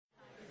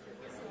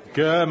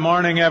Good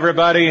morning,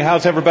 everybody.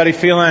 How's everybody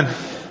feeling?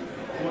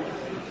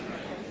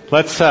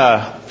 Let's,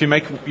 if you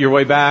make your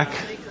way back.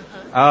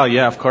 Oh,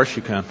 yeah, of course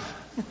you can.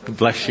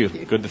 Bless you.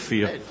 Good to see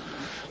you.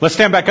 Let's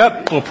stand back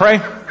up. We'll pray.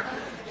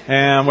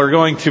 And we're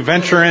going to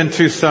venture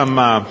into some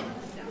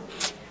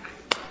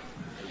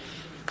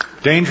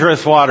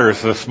dangerous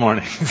waters this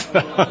morning.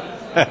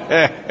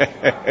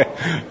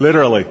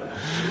 Literally.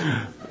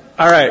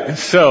 All right.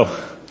 So,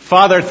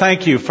 Father,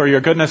 thank you for your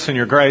goodness and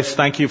your grace.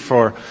 Thank you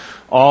for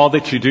all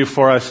that you do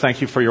for us.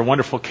 Thank you for your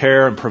wonderful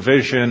care and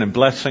provision and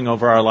blessing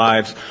over our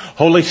lives.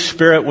 Holy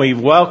Spirit, we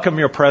welcome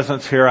your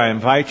presence here. I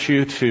invite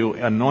you to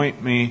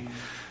anoint me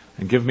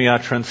and give me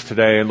utterance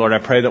today. Lord, I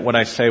pray that what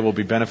I say will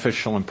be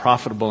beneficial and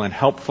profitable and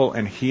helpful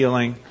and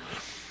healing.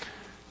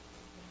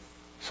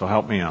 So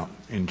help me out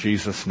in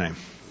Jesus' name.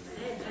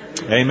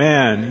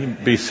 Amen.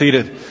 Be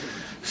seated.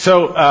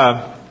 So,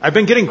 I've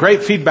been getting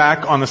great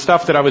feedback on the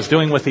stuff that I was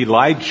doing with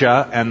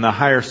Elijah and the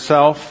higher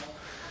self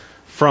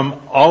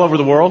from all over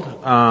the world.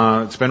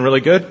 It's been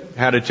really good.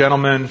 Had a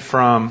gentleman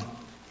from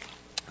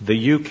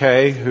the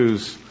UK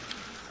who's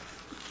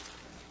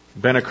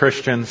been a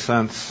Christian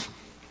since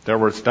there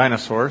was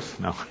dinosaurs.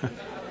 No.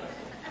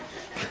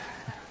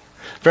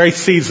 Very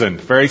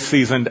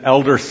seasoned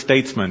elder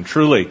statesman,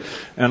 truly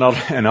an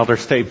elder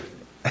statesman,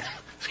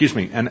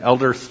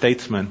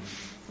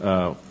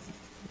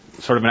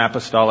 sort of an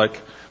apostolic,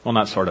 well,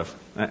 not sort of,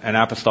 an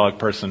apostolic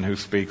person who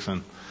speaks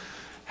and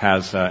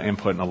has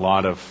input in a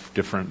lot of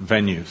different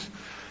venues.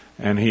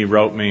 And he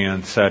wrote me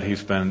and said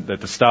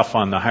that the stuff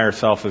on the higher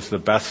self is the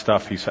best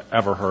stuff he's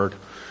ever heard,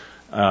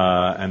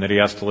 and that he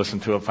has to listen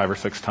to it 5 or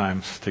 6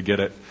 times to get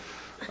it.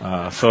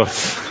 So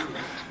it's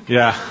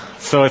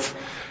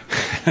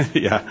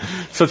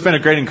been a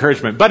great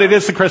encouragement. But it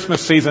is the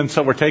Christmas season,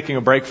 so we're taking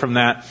a break from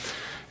that.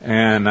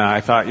 And I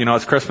thought,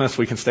 it's Christmas,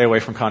 we can stay away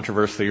from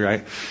controversy,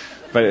 right?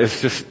 But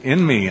it's just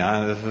in me.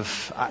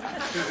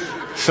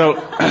 So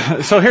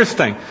here's the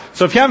thing.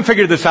 So if you haven't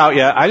figured this out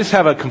yet, I just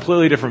have a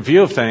completely different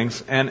view of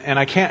things, and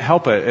I can't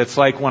help it. It's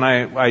like when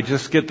I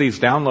just get these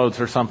downloads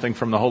or something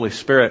from the Holy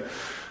Spirit,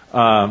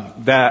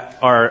 that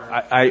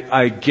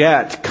I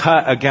get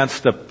cut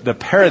against the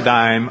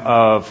paradigm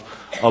of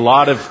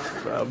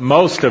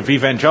most of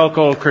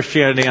evangelical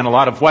Christianity and a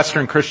lot of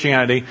Western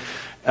Christianity.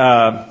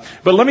 But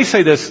let me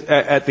say this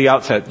at the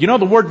outset.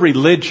 The word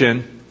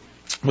religion,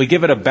 we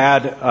give it a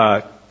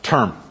bad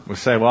term. We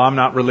say, well, I'm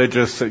not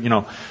religious,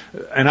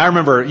 And I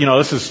remember,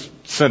 this is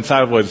since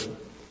I was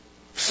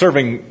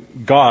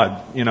serving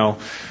God,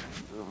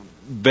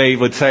 they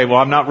would say, well,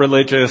 I'm not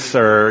religious,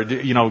 or,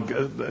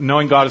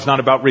 knowing God is not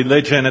about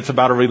religion, it's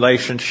about a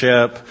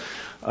relationship.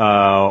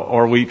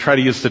 Or we try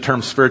to use the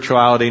term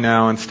spirituality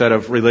now instead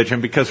of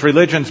religion, because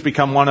religion's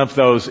become one of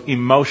those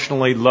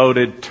emotionally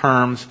loaded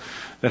terms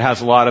that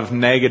has a lot of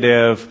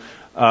negative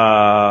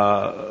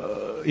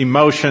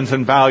emotions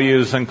and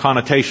values and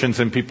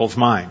connotations in people's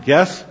mind.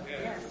 Yes?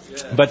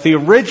 Yes. But the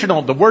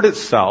word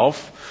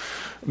itself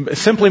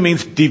simply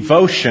means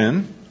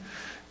devotion.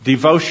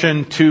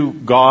 Devotion to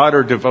God,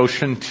 or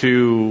devotion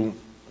to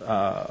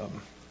a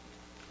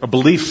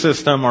belief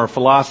system or a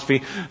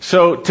philosophy.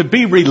 So to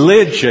be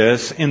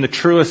religious in the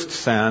truest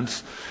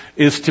sense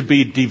is to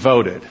be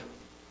devoted.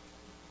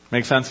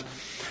 Make sense?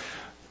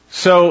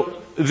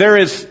 So there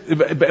is,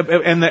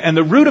 and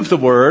the root of the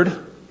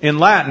word in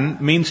Latin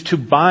means to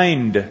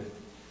bind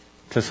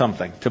to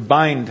something, to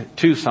bind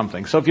to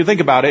something. So if you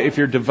think about it, if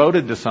you're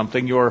devoted to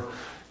something, you're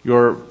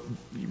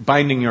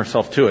binding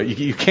yourself to it.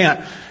 You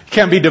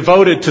can't be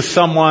devoted to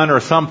someone or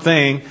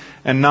something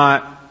and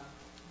not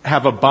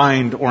have a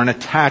bind or an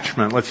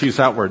attachment. Let's use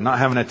that word, not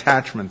have an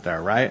attachment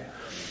there, right?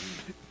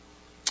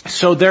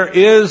 So there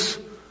is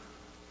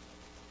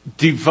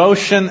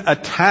devotion,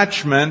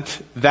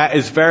 attachment that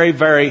is very,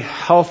 very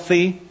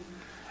healthy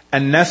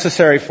and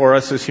necessary for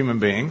us as human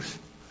beings.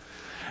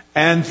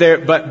 And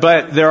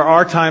but there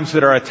are times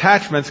that our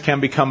attachments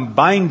can become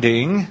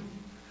binding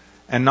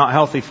and not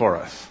healthy for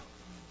us.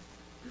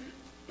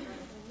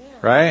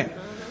 Right?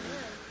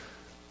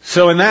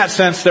 So in that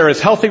sense, there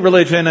is healthy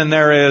religion and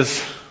there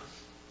is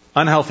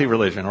unhealthy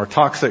religion, or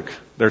toxic.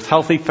 There's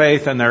healthy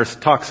faith and there's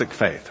toxic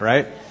faith,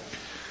 right?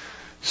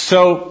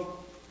 So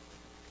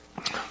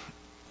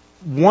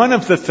one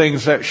of the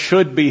things that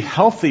should be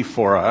healthy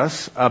for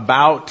us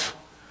about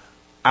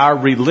our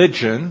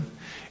religion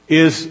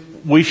is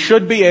we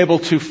should be able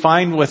to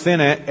find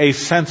within it a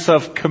sense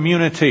of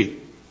community,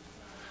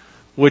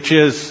 which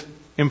is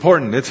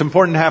important. It's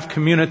important to have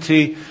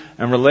community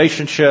and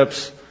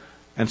relationships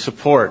and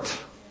support,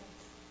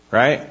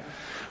 right?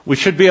 We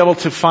should be able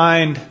to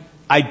find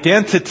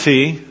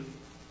identity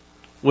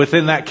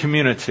within that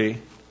community,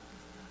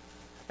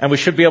 and we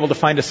should be able to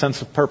find a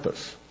sense of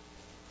purpose.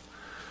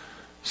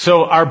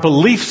 So our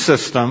belief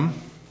system,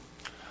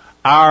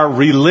 our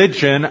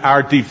religion,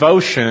 our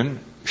devotion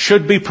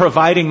should be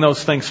providing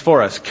those things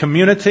for us.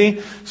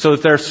 Community, so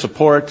that there's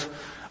support.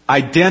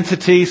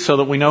 Identity, so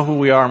that we know who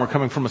we are and we're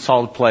coming from a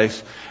solid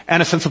place.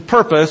 And a sense of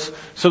purpose,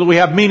 so that we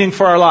have meaning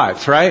for our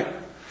lives, right?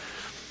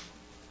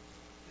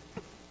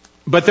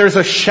 But there's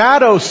a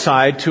shadow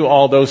side to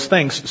all those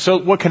things. So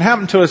what can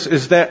happen to us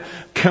is that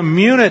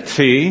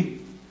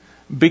community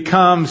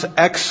becomes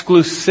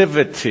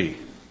exclusivity.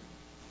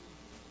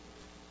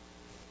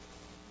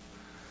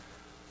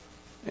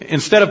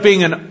 Instead of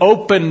being an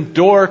open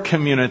door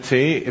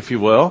community, if you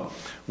will,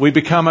 we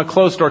become a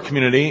closed door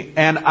community,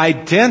 and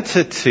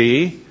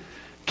identity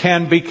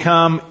can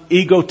become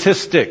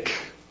egotistic.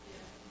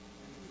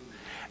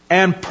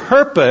 And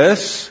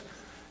purpose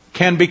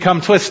can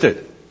become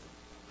twisted.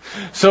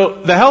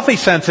 So the healthy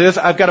sense is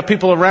I've got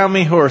people around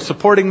me who are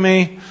supporting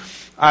me.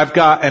 I've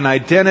got an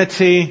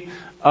identity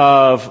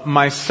of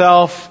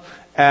myself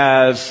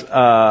as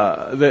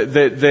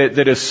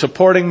that is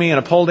supporting me and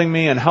upholding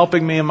me and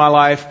helping me in my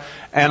life.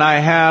 And I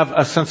have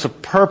a sense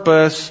of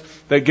purpose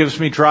that gives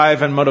me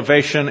drive and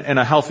motivation in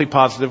a healthy,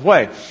 positive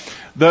way.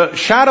 The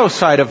shadow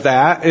side of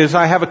that is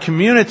I have a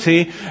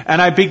community, and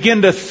I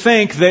begin to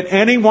think that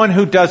anyone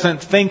who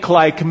doesn't think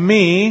like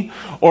me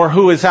or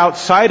who is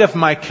outside of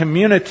my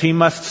community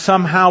must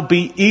somehow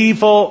be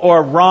evil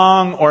or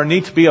wrong or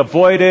need to be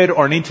avoided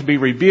or need to be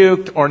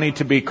rebuked or need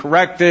to be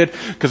corrected,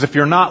 because if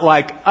you're not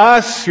like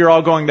us, you're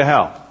all going to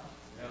hell.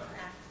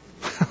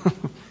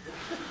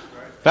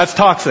 That's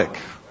toxic.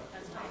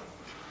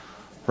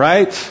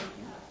 Right?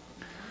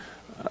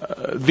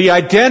 The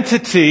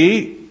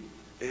identity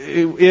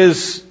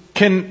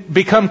can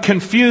become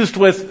confused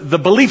with the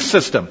belief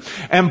system.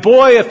 And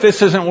boy, if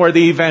this isn't where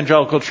the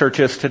evangelical church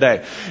is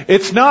today.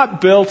 It's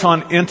not built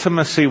on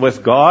intimacy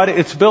with God.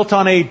 It's built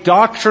on a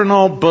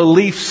doctrinal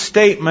belief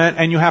statement,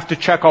 and you have to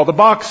check all the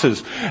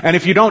boxes. And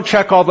if you don't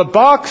check all the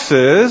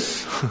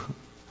boxes,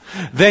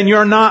 then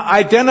you're not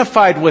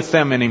identified with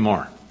them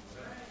anymore.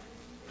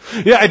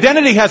 Yeah,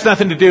 identity has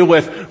nothing to do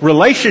with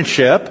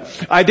relationship.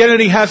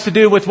 Identity has to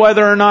do with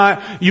whether or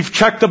not you've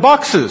checked the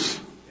boxes.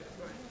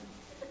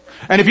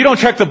 And if you don't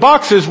check the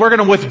boxes, we're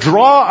going to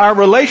withdraw our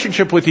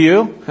relationship with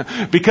you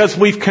because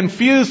we've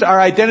confused our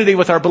identity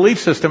with our belief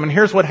system. And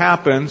here's what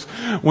happens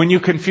when you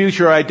confuse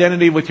your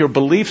identity with your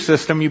belief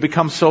system. You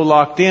become so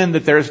locked in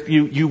that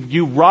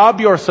you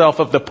rob yourself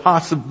of the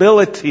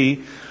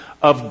possibility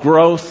of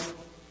growth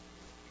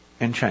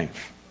and change.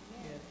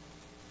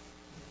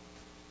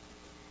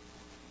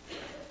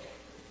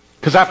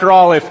 Because after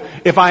all,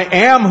 if I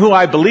am who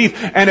I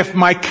believe, and if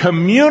my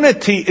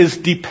community is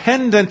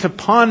dependent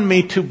upon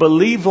me to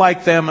believe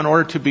like them in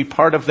order to be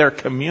part of their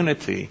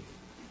community,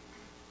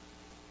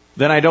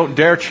 then I don't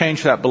dare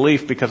change that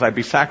belief, because I'd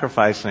be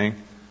sacrificing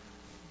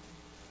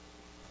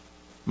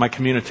my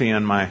community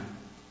and my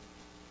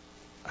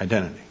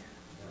identity.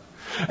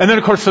 And then,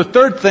 of course, the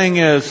third thing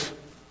is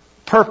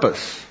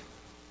purpose.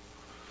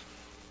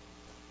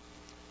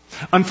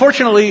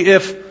 Unfortunately,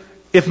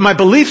 if my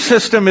belief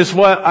system is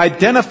what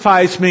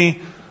identifies me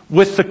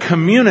with the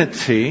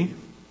community,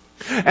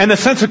 and the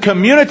sense of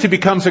community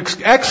becomes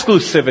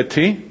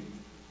exclusivity,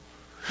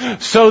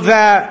 so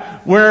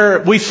that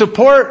we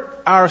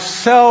support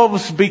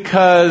ourselves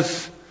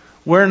because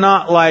we're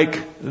not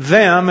like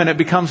them, and it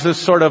becomes this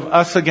sort of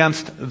us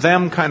against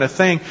them kind of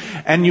thing,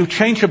 and you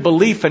change a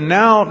belief, and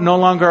now no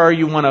longer are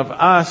you one of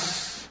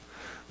us,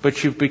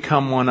 but you've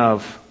become one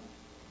of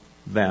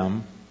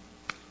them.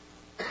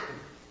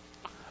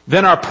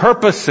 Then our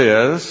purpose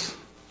is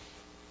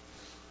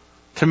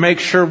to make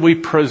sure we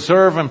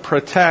preserve and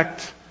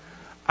protect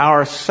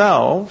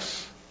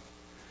ourselves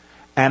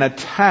and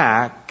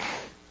attack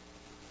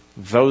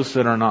those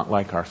that are not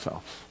like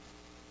ourselves.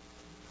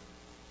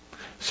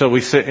 So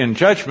we sit in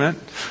judgment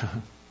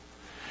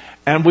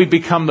and we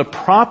become the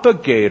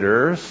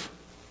propagators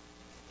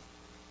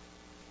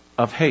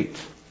of hate.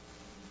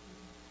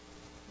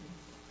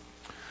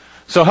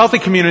 So healthy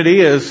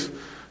community is,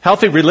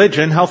 healthy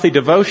religion, healthy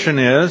devotion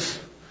is,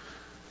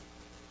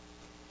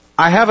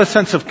 I have a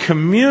sense of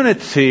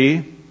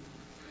community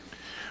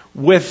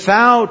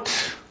without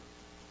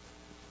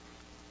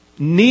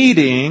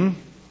needing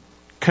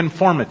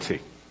conformity.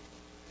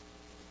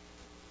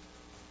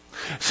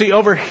 See,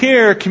 over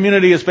here,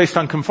 community is based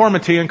on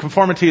conformity, and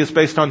conformity is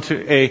based on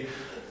a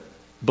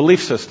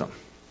belief system.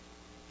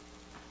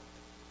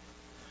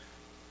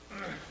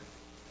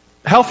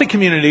 Healthy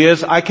community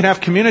is I can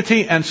have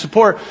community and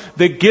support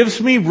that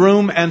gives me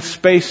room and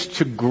space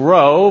to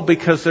grow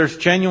because there's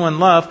genuine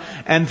love,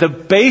 and the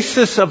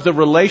basis of the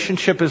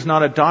relationship is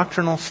not a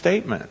doctrinal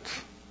statement.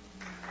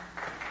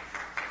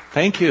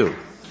 Thank you.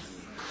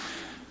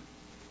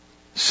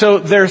 So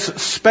there's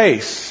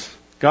space.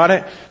 Got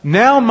it?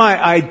 Now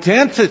my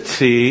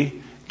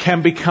identity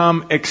can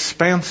become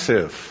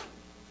expansive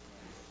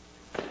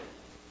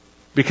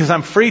because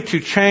I'm free to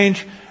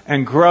change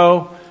and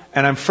grow.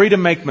 And I'm free to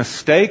make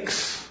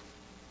mistakes.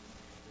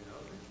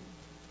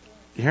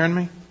 You hearing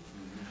me?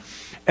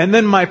 And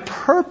then my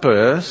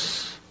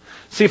purpose,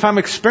 see, if I'm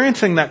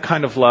experiencing that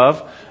kind of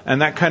love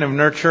and that kind of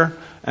nurture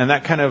and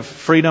that kind of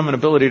freedom and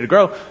ability to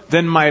grow,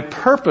 then my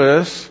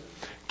purpose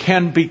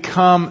can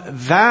become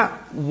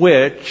that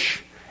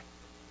which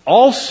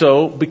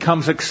also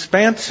becomes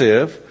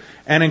expansive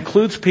and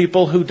includes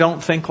people who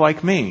don't think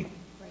like me,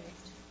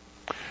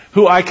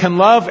 who I can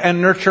love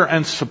and nurture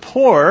and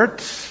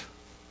support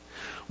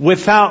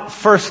without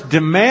first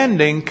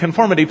demanding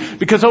conformity.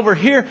 Because over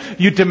here,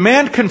 you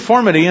demand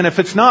conformity, and if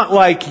it's not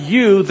like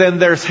you, then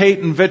there's hate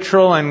and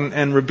vitriol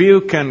and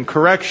rebuke and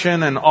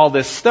correction and all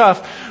this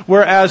stuff.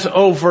 Whereas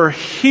over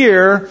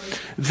here,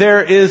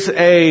 there is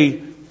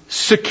a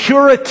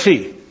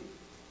security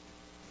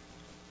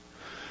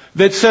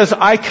that says,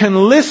 I can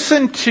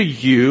listen to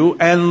you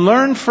and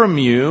learn from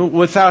you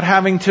without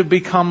having to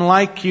become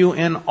like you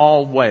in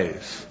all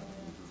ways.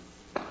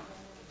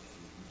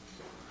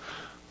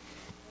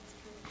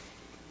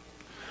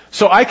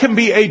 So I can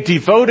be a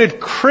devoted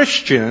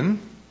Christian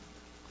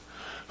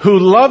who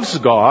loves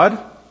God,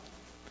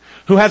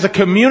 who has a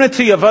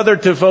community of other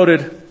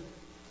devoted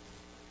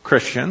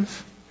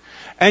Christians,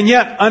 and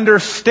yet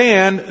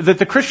understand that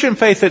the Christian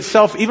faith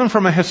itself, even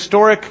from a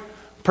historic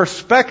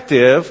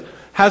perspective,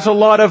 has a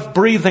lot of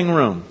breathing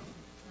room.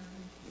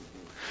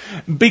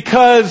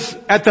 Because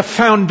at the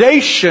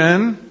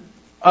foundation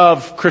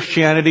of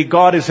Christianity,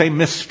 God is a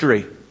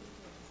mystery.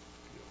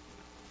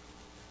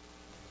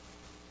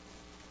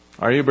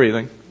 Are you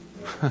breathing?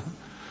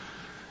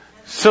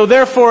 So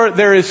therefore,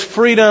 there is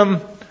freedom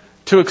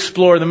to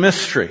explore the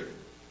mystery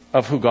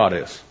of who God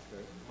is.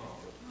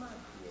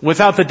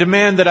 Without the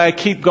demand that I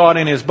keep God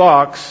in His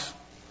box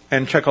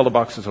and check all the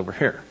boxes over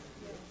here.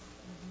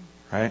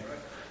 Right?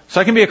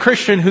 So I can be a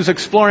Christian who's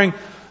exploring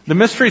the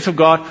mysteries of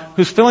God,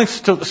 who's feeling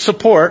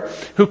support,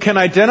 who can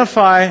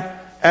identify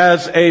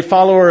as a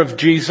follower of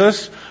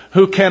Jesus,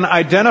 who can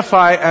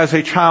identify as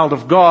a child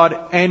of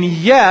God, and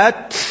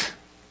yet,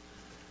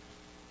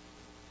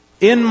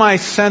 in my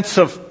sense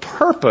of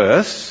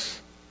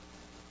purpose,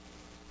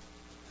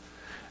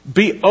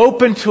 be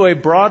open to a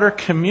broader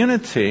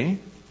community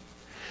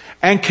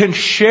and can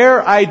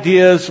share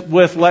ideas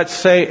with, let's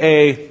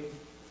say,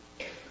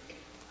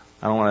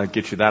 I don't want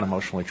to get you that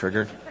emotionally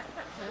triggered.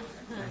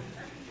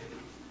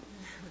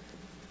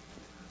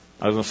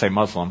 I was going to say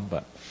Muslim,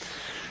 but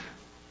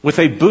with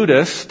a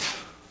Buddhist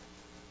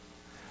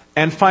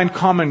and find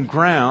common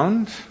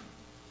ground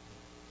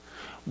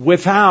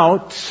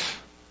without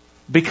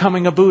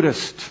becoming a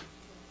Buddhist.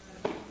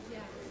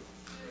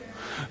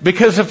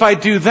 Because if I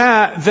do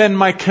that, then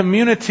my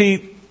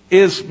community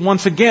is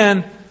once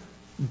again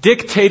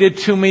dictated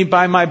to me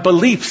by my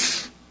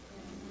beliefs.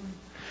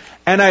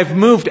 And I've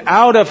moved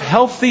out of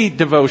healthy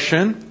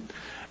devotion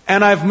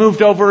and I've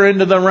moved over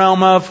into the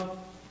realm of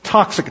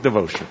toxic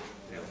devotion.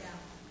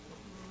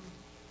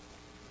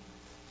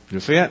 You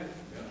see it?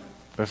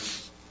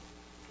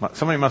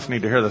 Somebody must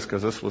need to hear this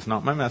because this was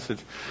not my message.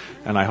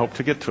 And I hope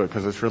to get to it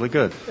because it's really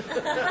good.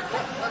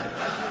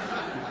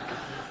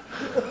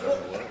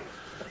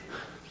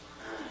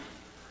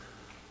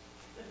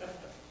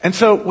 And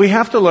so we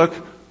have to look,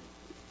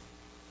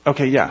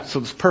 okay, yeah,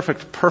 so it's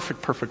perfect.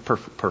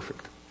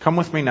 Come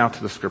with me now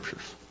to the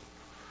scriptures.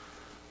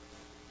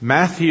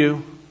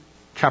 Matthew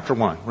chapter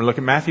 1. We're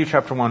looking at Matthew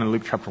chapter 1 and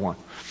Luke chapter 1.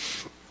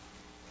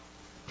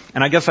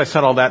 And I guess I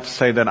said all that to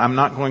say that I'm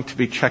not going to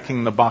be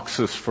checking the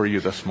boxes for you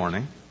this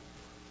morning.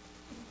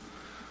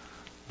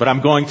 But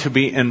I'm going to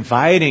be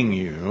inviting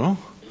you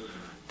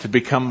to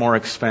become more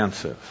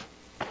expansive.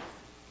 Is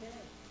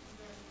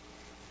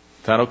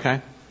that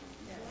okay?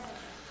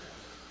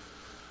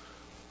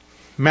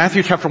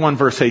 Matthew chapter 1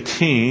 verse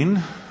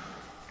 18.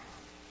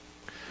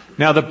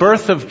 Now the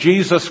birth of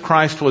Jesus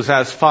Christ was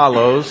as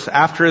follows.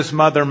 After his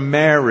mother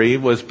Mary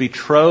was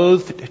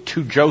betrothed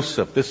to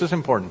Joseph. This is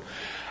important.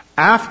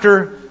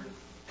 After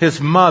his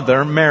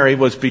mother Mary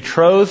was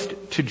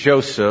betrothed to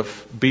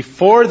Joseph,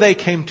 before they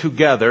came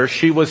together,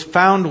 she was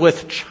found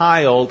with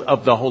child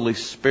of the Holy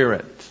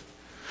Spirit.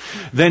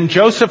 Then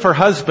Joseph, her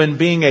husband,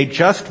 being a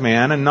just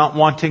man and not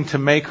wanting to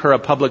make her a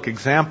public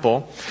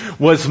example,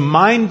 was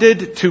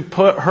minded to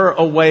put her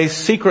away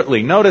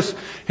secretly. Notice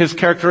his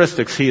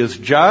characteristics. He is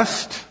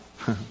just.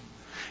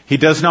 He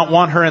does not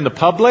want her in the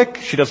public.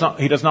 He does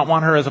not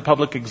want her as a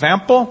public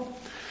example.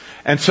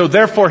 And so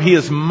therefore he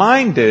is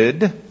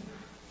minded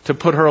to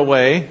put her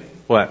away,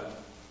 what?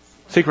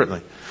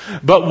 Secretly.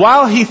 But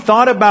while he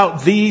thought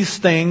about these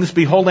things,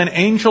 behold, an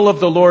angel of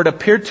the Lord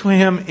appeared to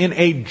him in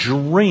a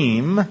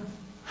dream,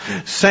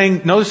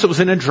 saying, notice it was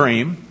in a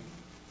dream,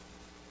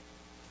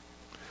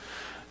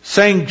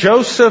 saying,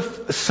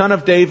 Joseph, son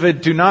of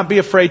David, do not be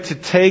afraid to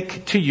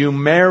take to you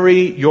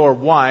Mary, your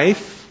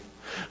wife,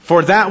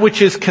 for that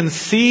which is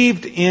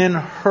conceived in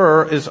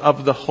her is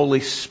of the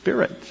Holy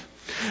Spirit.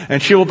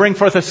 And she will bring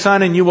forth a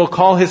son, and you will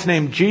call his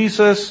name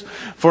Jesus,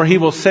 for he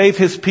will save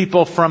his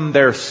people from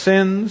their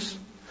sins.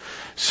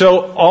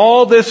 So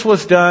all this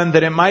was done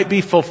that it might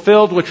be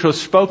fulfilled, which was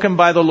spoken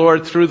by the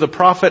Lord through the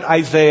prophet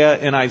Isaiah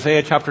in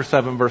Isaiah chapter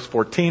 7 verse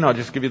 14. I'll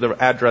just give you the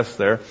address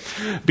there.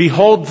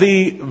 Behold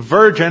the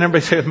virgin,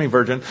 everybody say with me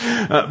virgin.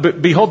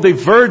 Behold the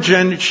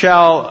virgin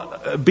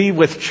shall be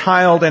with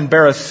child and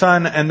bear a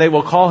son, and they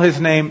will call his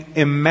name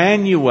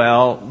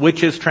Emmanuel,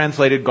 which is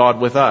translated God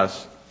with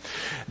us.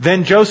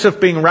 Then Joseph,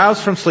 being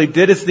roused from sleep,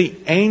 did as the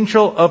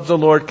angel of the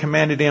Lord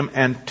commanded him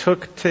and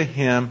took to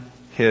him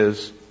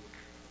his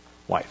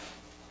wife.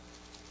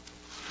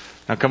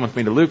 Now come with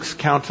me to Luke's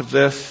account of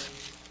this.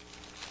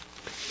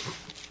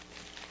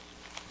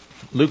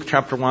 Luke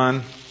chapter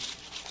 1.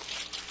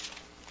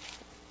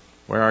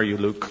 Where are you,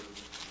 Luke?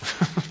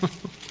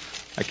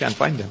 I can't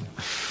find him.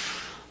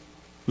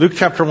 Luke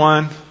chapter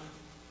 1.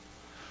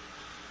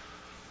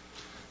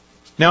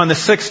 Now in the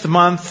 6th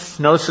month,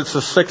 notice it's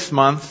the 6th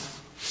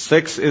month.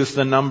 6 is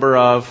the number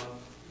of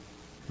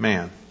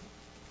man.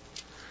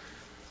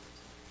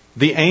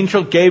 The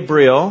angel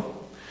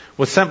Gabriel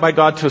was sent by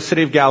God to a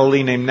city of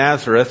Galilee named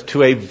Nazareth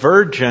to a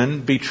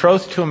virgin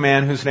betrothed to a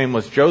man whose name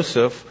was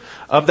Joseph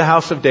of the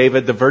house of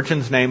David. The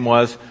virgin's name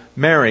was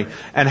Mary.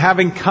 And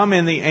having come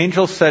in, the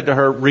angel said to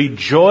her,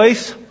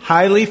 "Rejoice,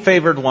 highly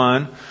favored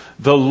one.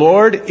 The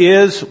Lord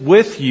is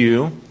with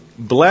you.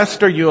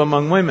 Blessed are you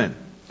among women."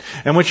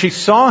 And when she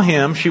saw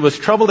him, she was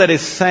troubled at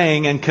his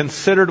saying and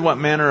considered what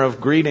manner of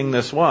greeting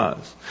this was.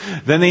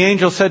 Then the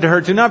angel said to her,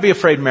 "Do not be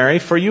afraid, Mary,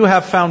 for you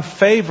have found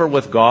favor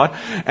with God.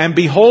 And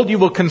behold, you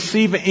will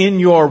conceive in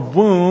your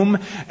womb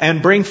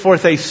and bring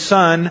forth a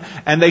son,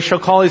 and they shall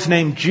call his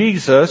name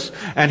Jesus.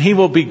 And he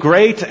will be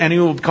great, and he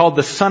will be called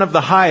the Son of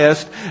the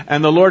Highest.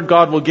 And the Lord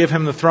God will give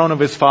him the throne of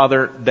his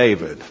father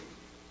David."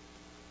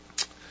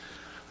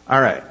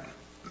 All right.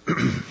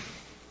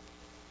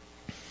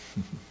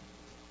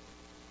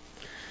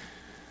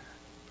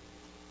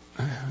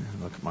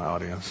 Look at my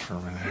audience for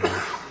a minute.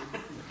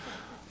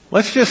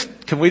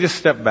 Can we just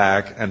step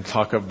back and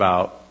talk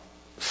about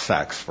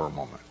sex for a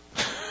moment?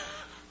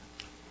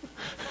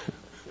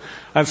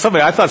 And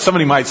I thought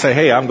somebody might say,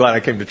 "Hey, I'm glad I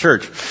came to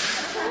church."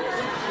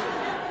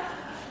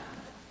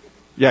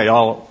 Yeah,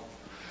 y'all.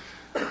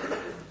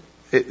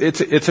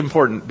 It's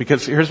important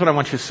because here's what I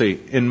want you to see.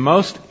 In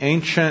most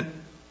ancient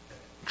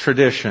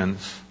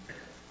traditions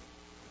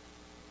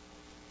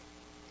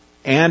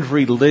and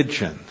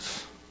religions,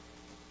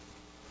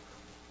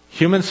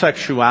 human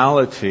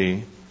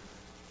sexuality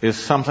is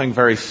something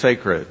very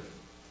sacred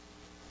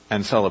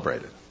and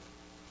celebrated.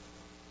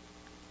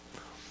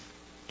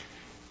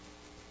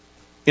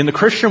 In the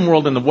Christian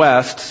world in the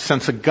West,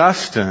 since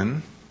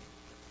Augustine,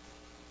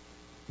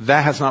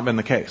 that has not been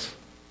the case.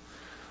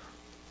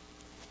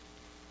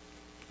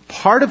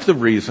 Part of the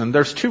reason,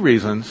 there's two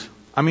reasons.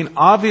 I mean,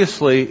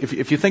 obviously,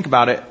 if you think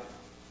about it,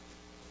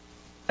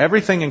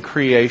 everything in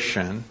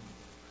creation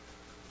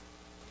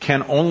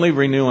can only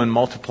renew and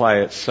multiply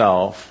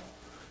itself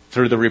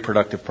through the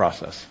reproductive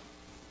process,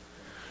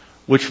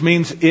 which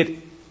means it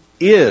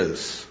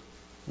is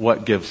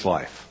what gives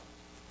life.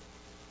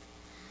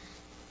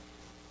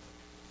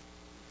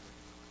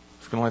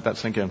 Just going to let that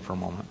sink in for a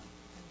moment.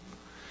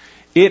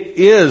 It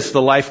is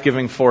the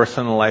life-giving force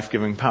and the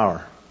life-giving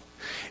power.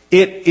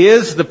 It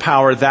is the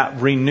power that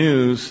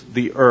renews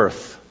the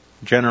earth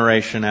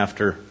generation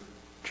after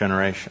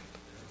generation.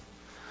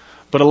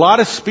 But a lot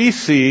of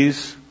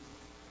species,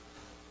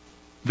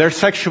 their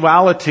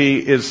sexuality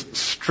is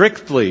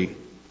strictly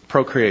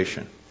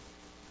procreation.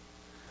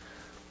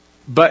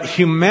 But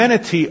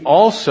humanity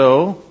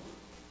also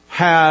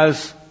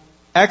has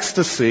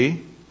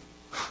ecstasy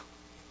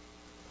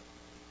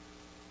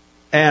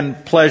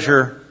and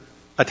pleasure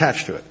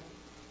attached to it.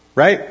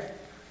 Right?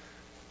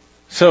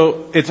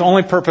 So its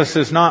only purpose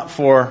is not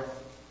for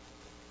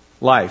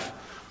life.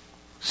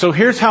 So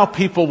here's how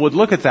people would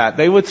look at that.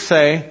 They would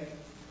say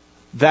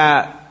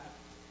that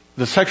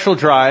the sexual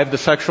drive, the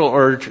sexual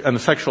urge, and the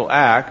sexual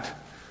act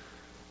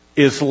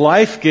is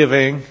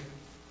life-giving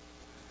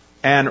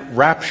and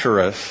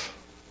rapturous,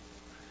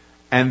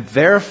 and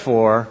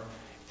therefore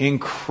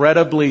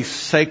incredibly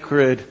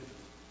sacred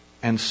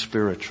and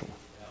spiritual,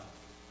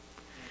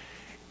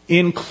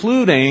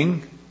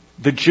 including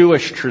the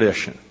Jewish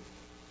tradition.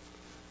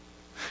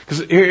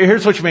 Because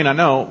here's what you may not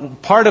know.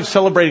 Part of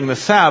celebrating the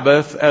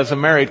Sabbath as a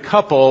married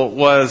couple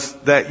was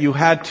that you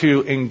had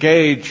to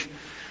engage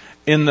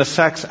in the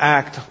sex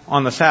act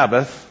on the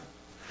Sabbath.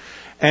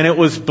 And it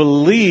was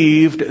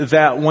believed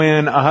that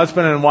when a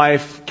husband and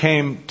wife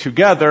came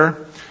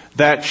together,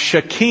 that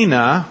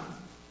Shekinah,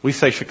 we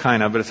say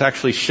Shekinah, but it's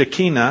actually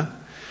Shekinah,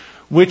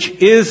 which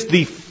is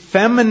the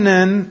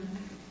feminine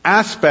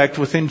aspect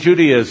within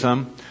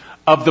Judaism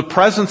of the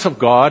presence of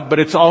God, but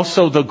it's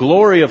also the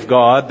glory of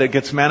God that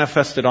gets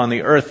manifested on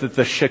the earth, that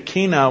the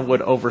Shekinah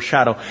would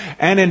overshadow.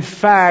 And in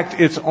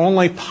fact, it's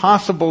only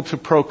possible to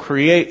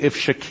procreate if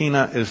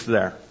Shekinah is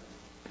there.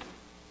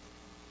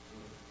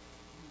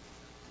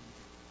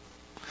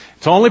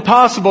 It's only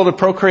possible to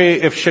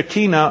procreate if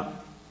Shekinah,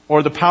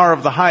 or the power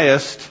of the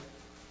highest,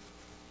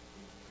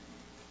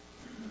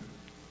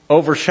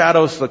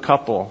 overshadows the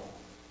couple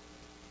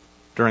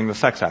during the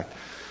sex act.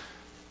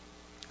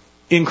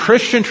 In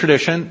Christian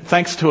tradition,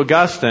 thanks to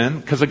Augustine,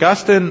 because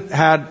Augustine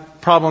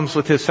had problems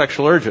with his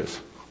sexual urges.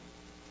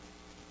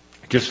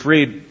 Just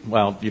read,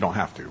 well, you don't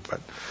have to, but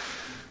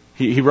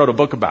he wrote a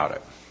book about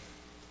it.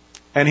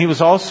 And he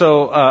was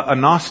also a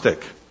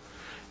Gnostic.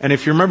 And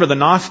if you remember, the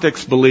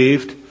Gnostics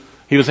believed,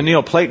 he was a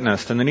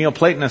Neoplatonist, and the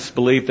Neoplatonists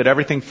believed that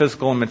everything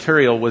physical and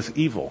material was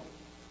evil.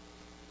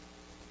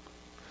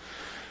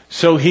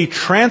 So he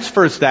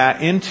transfers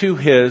that into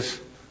his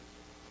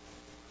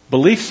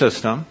belief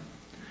system,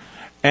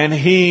 and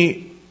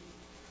he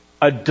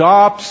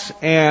adopts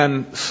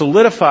and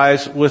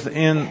solidifies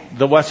within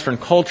the Western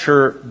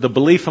culture the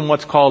belief in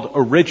what's called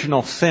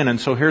original sin. And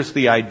so here's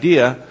the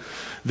idea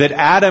that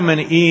Adam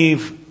and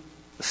Eve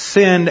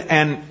sinned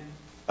and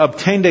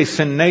obtained a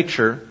sin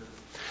nature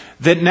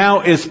that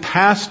now is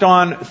passed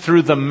on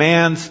through the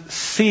man's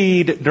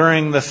seed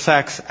during the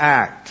sex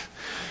act.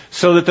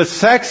 So that the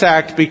sex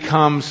act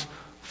becomes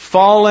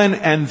fallen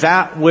and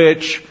that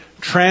which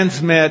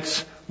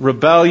transmits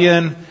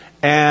rebellion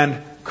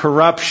and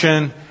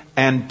corruption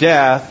and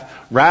death,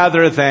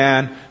 rather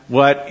than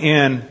what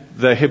in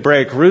the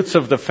Hebraic roots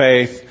of the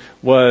faith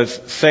was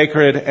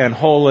sacred and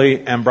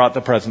holy and brought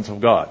the presence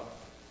of God.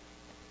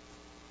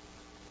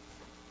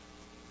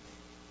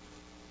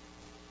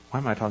 Why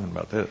am I talking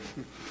about this?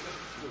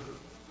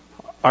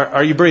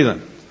 Are you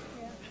breathing?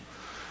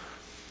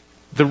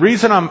 The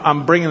reason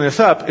I'm bringing this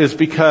up is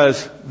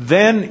because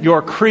then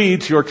your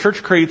creeds, your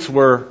church creeds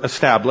were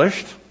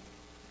established,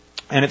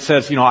 and it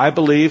says, I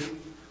believe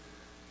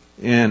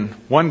in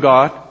one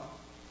God,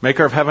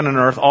 maker of heaven and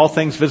earth, all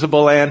things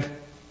visible and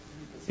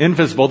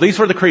invisible. These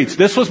were the creeds.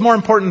 This was more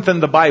important than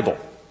the Bible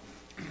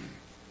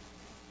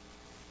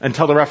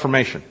until the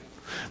Reformation.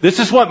 This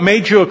is what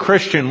made you a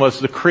Christian, was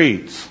the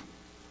creeds.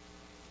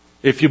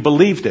 If you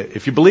believed it.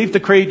 If you believed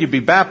the creed, you'd be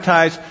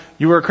baptized,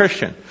 you were a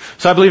Christian.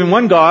 So I believe in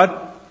one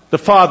God, the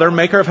Father,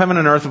 maker of heaven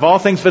and earth, of all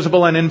things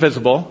visible and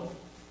invisible,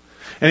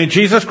 and in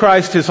Jesus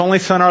Christ, His only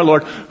Son, our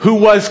Lord, who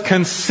was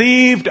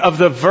conceived of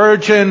the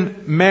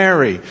Virgin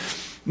Mary.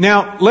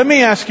 Now, let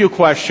me ask you a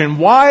question.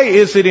 Why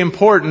is it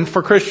important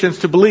for Christians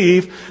to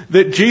believe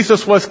that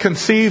Jesus was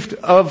conceived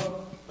of,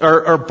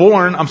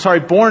 born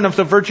of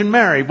the Virgin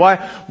Mary?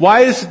 Why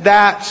is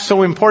that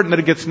so important that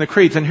it gets in the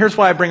creeds? And here's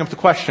why I bring up the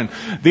question.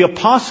 The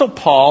Apostle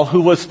Paul, who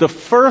was the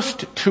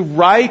first to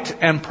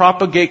write and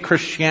propagate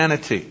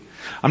Christianity,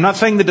 I'm not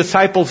saying the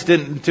disciples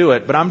didn't do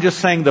it, but I'm just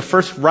saying the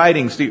first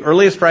writings, the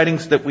earliest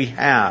writings that we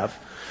have,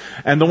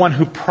 and the one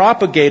who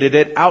propagated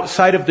it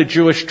outside of the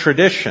Jewish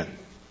tradition,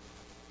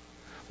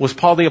 was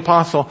Paul the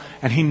Apostle,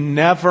 and he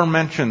never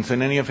mentions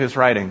in any of his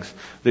writings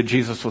that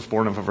Jesus was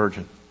born of a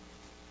virgin.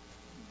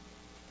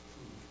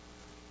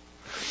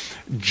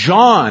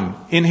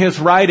 John, in his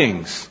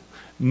writings,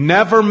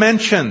 never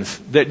mentions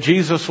that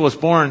Jesus was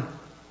born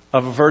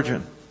of a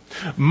virgin.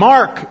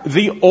 Mark,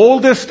 the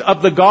oldest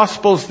of the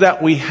Gospels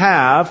that we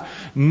have,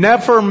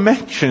 never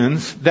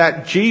mentions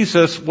that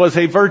Jesus was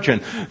a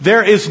virgin.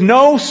 There is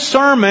no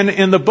sermon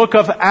in the book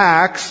of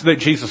Acts that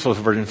Jesus was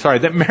a virgin.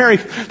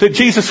 That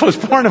Jesus was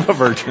born of a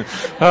virgin.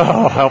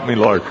 Oh, help me,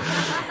 Lord.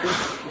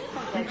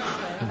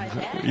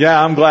 Yeah,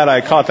 I'm glad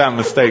I caught that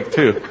mistake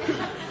too.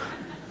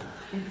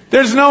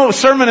 There's no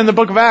sermon in the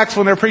book of Acts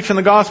when they're preaching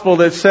the gospel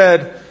that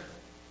said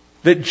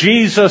that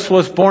Jesus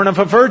was born of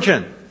a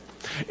virgin.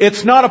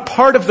 It's not a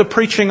part of the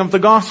preaching of the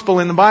gospel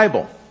in the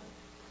Bible.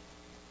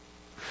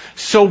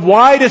 So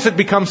why does it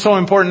become so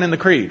important in the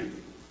creed?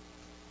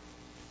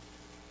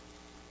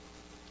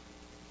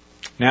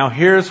 Now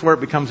here's where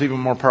it becomes even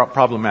more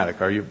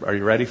problematic. Are you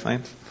ready,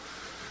 saints?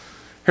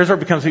 Here's where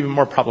it becomes even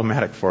more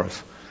problematic for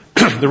us.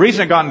 The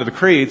reason it got into the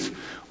creeds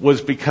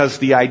was because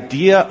the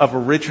idea of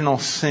original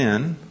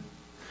sin.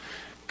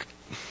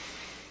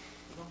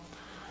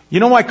 You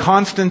know why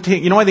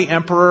the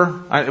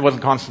emperor, it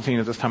wasn't Constantine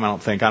at this time, I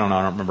don't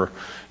remember.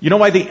 You know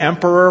why the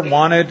emperor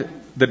wanted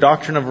the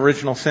doctrine of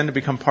original sin to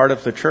become part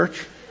of the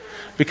church?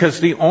 Because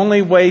the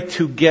only way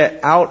to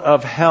get out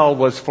of hell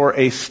was for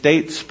a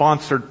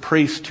state-sponsored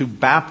priest to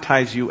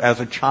baptize you as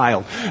a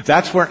child.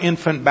 That's where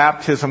infant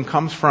baptism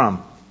comes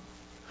from.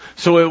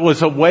 So it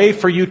was a way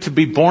for you to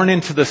be born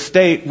into the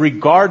state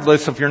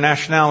regardless of your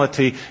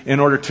nationality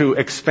in order to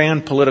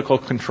expand political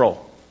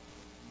control.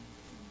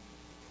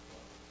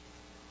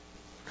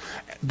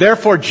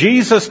 Therefore,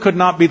 Jesus could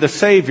not be the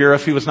Savior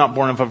if He was not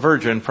born of a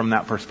virgin from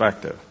that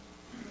perspective.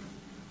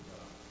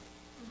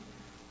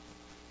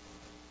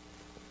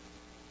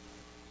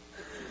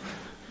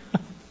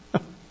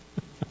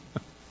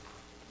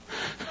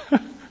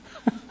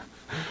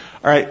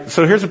 All right,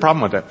 so here's the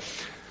problem with it.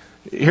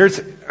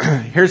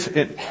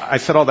 I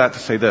said all that to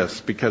say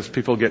this, because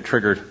people get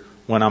triggered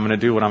when I'm going to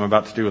do what I'm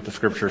about to do with the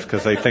scriptures,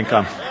 because they think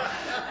I'm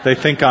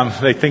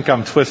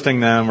twisting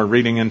them or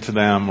reading into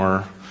them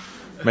or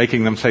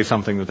making them say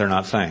something that they're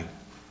not saying.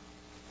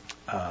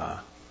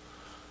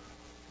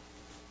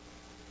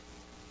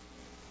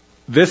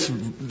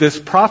 This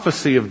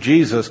prophecy of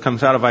Jesus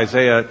comes out of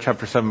Isaiah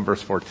chapter 7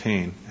 verse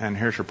 14, and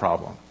here's your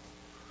problem.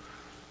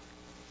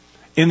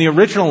 In the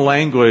original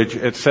language,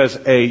 it says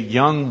a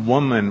young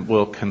woman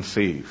will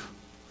conceive.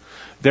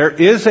 There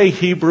is a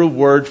Hebrew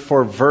word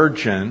for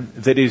virgin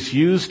that is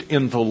used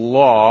in the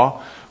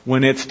law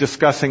when it's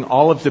discussing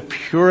all of the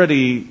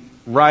purity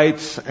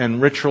rites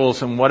and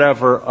rituals and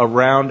whatever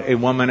around a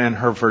woman and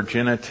her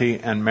virginity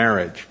and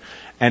marriage.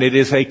 And it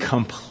is a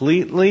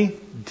completely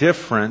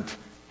different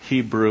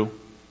Hebrew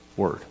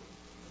word.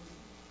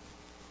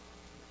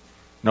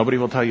 Nobody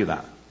will tell you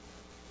that.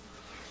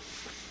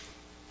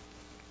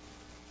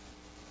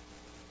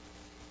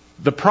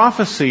 The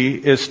prophecy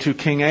is to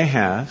King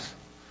Ahaz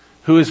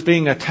who is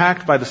being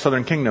attacked by the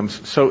southern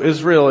kingdoms. So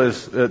Israel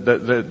is,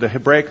 the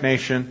Hebraic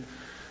nation,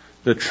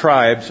 the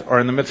tribes are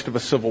in the midst of a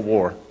civil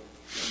war.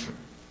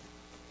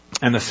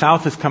 And the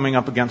south is coming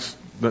up against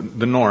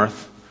the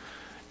north.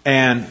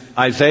 And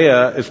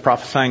Isaiah is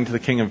prophesying to the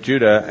king of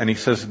Judah, and he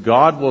says,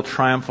 God will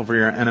triumph over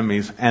your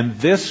enemies, and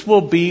this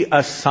will be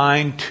a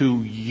sign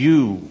to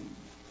you,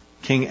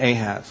 King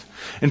Ahaz.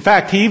 In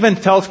fact, he even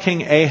tells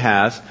King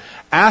Ahaz,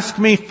 ask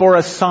me for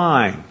a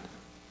sign.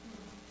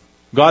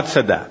 God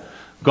said that.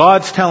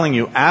 God's telling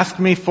you, ask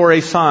me for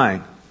a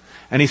sign.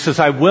 And he says,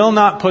 I will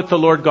not put the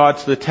Lord God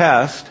to the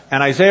test.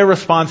 And Isaiah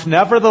responds,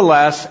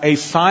 nevertheless, a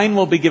sign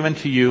will be given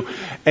to you.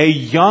 A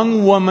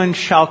young woman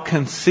shall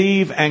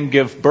conceive and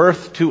give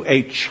birth to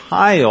a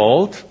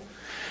child,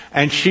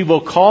 and she will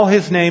call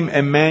his name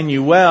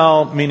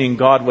Emmanuel, meaning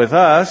God with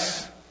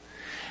us.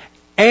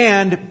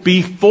 And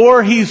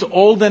before he's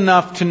old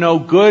enough to know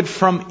good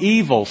from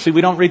evil, see,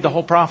 we don't read the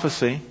whole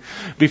prophecy.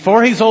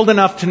 Before he's old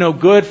enough to know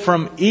good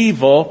from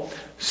evil,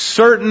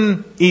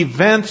 certain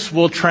events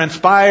will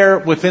transpire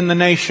within the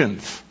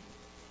nations.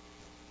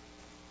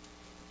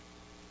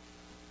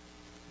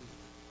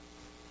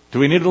 Do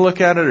we need to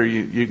look at it, or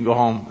you can go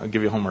home? I'll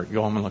give you homework.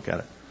 Go home and look at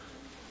it.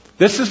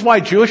 This is why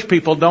Jewish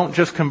people don't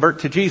just convert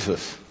to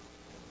Jesus.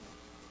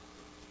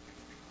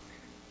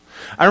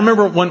 I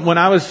remember when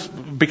I was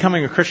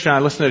becoming a Christian, I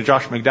listened to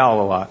Josh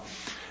McDowell a lot.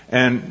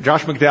 And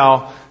Josh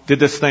McDowell did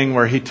this thing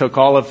where he took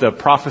all of the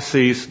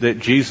prophecies that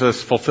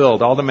Jesus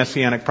fulfilled, all the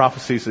messianic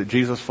prophecies that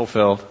Jesus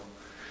fulfilled,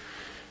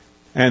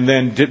 and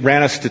then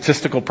ran a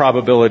statistical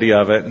probability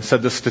of it, and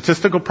said the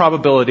statistical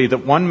probability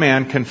that one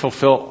man can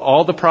fulfill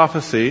all the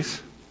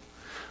prophecies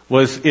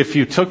was if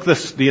you took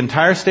the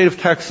entire state of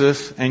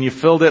Texas and you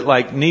filled it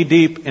like knee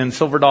deep in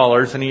silver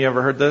dollars. Any of you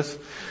ever heard this?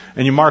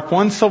 And you mark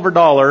one silver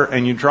dollar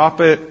and you drop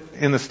it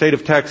in the state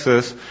of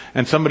Texas,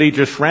 and somebody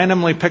just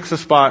randomly picks a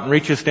spot and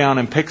reaches down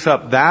and picks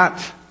up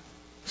that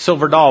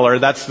silver dollar.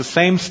 That's the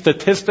same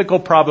statistical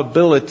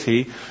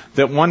probability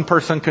that one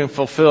person can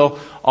fulfill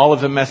all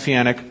of the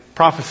messianic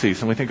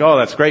prophecies. And we think, oh,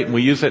 that's great, and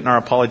we use it in our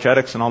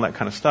apologetics and all that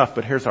kind of stuff.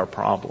 But here's our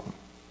problem.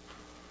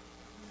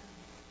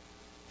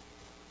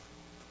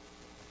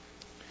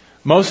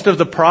 Most of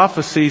the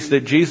prophecies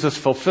that Jesus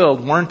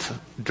fulfilled weren't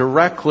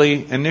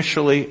directly,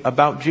 initially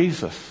about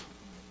Jesus.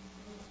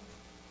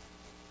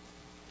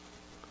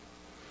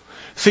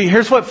 See,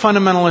 here's what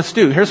fundamentalists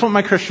do. Here's what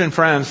my Christian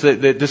friends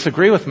that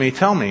disagree with me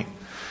tell me.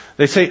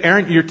 They say,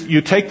 Aaron,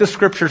 you take the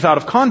scriptures out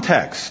of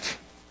context.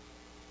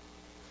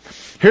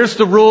 Here's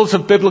the rules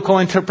of biblical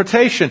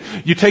interpretation.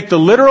 You take the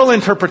literal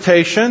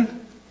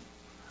interpretation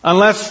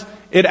unless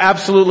it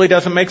absolutely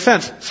doesn't make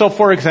sense. So,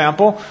 for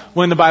example,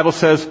 when the Bible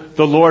says,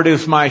 the Lord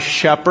is my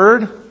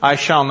shepherd, I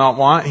shall not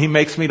want. He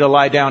makes me to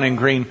lie down in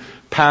green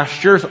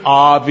pastures.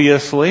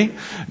 Obviously,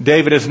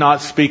 David is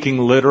not speaking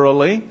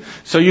literally.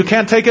 So you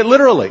can't take it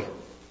literally.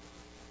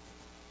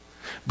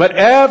 But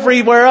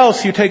everywhere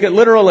else you take it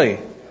literally.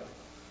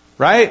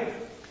 Right?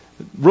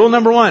 Rule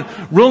number one.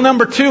 Rule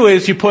number two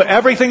is you put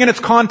everything in its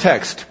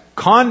context.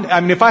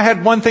 If I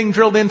had one thing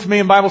drilled into me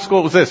in Bible school,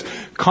 it was this.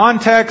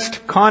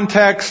 Context,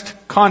 context,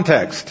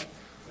 context.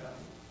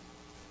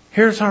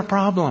 Here's our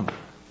problem.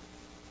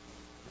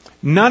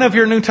 None of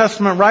your New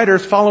Testament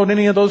writers followed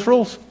any of those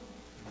rules.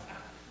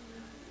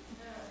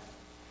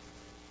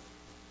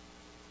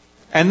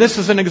 And this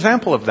is an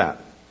example of that.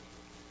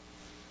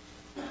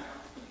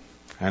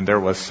 And there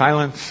was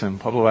silence in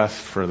Pueblo West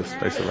for the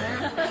space of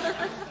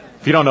a...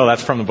 If you don't know,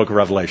 that's from the book of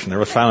Revelation. There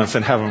was silence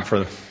in heaven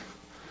for...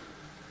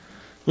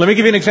 Let me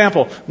give you an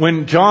example.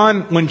 When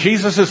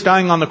Jesus is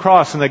dying on the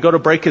cross and they go to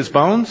break his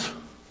bones,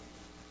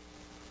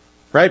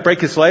 right?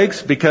 Break his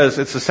legs because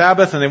it's the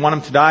Sabbath and they want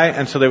him to die,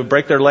 and so they would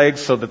break their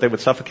legs so that they would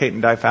suffocate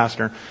and die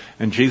faster.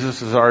 And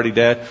Jesus is already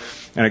dead.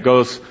 And it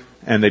goes,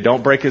 and they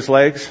don't break his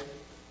legs.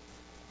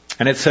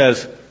 And it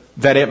says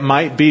that it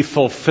might be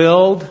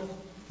fulfilled.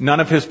 None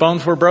of his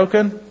bones were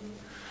broken.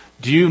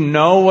 Do you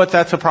know what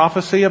that's a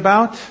prophecy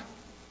about?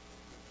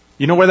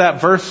 You know where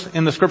that verse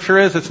in the scripture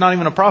is? It's not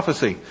even a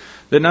prophecy.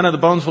 That none of the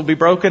bones will be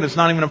broken, it's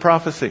not even a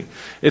prophecy.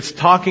 It's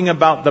talking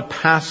about the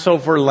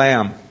Passover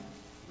lamb.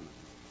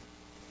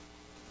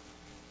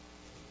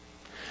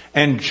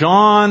 And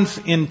John's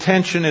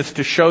intention is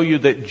to show you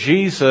that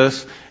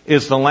Jesus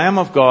is the Lamb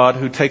of God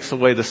who takes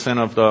away the sin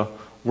of the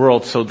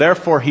world. So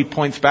therefore he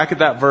points back at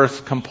that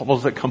verse,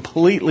 pulls it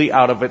completely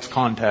out of its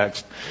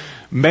context,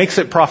 makes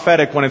it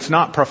prophetic when it's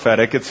not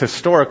prophetic, it's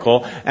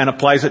historical, and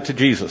applies it to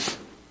Jesus.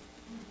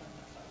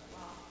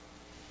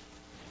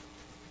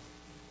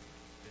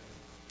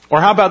 Or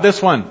how about this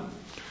one?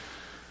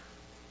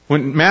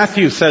 When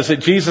Matthew says that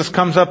Jesus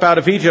comes up out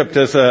of Egypt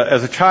as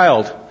a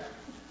child,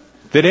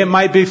 that it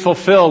might be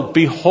fulfilled,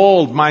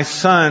 behold, my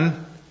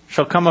son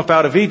shall come up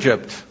out of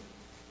Egypt.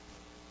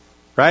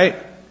 Right?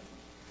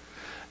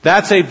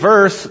 That's a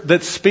verse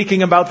that's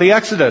speaking about the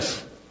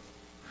Exodus.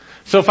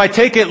 So if I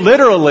take it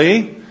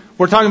literally,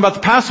 we're talking about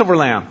the Passover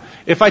lamb.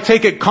 If I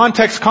take it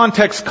context,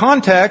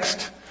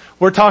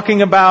 we're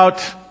talking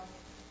about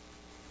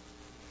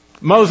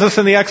Moses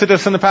and the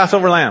Exodus and the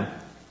Passover lamb.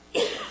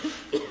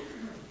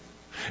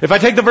 If I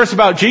take the verse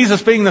about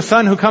Jesus being the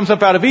son who comes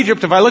up out of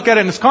Egypt, if I look at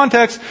it in its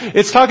context,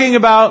 it's talking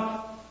about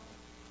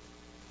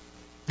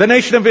the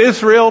nation of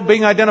Israel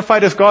being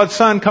identified as God's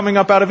son coming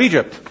up out of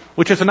Egypt,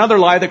 which is another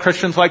lie that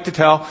Christians like to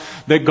tell,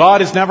 that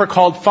God is never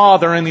called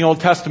Father in the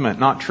Old Testament.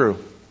 Not true.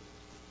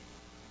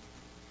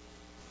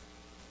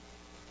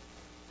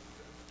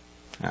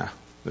 Yeah,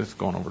 this is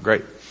going over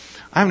great.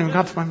 I haven't even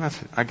got to my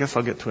message. I guess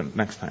I'll get to it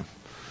next time.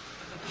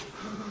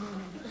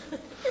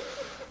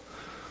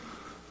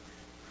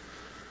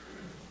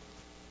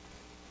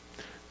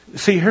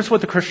 See, here's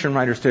what the Christian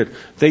writers did.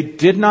 They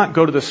did not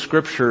go to the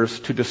Scriptures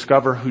to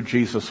discover who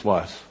Jesus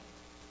was.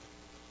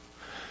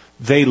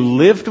 They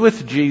lived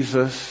with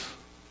Jesus,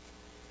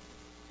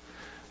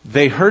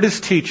 they heard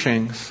His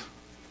teachings,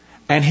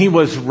 and He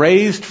was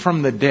raised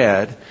from the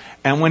dead.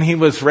 And when He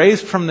was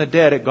raised from the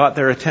dead, it got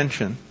their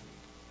attention.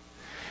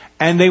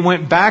 And they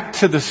went back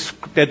to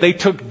they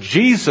took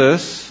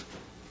Jesus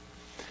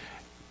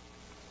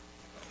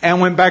and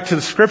went back to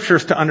the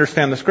Scriptures to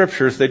understand the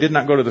Scriptures. They did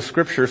not go to the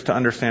Scriptures to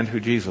understand who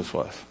Jesus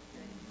was.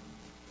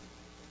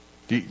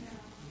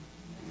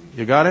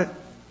 You got it?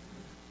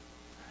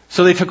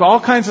 So they took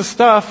all kinds of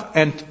stuff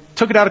and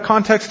took it out of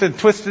context and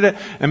twisted it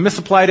and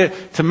misapplied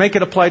it to make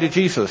it apply to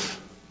Jesus.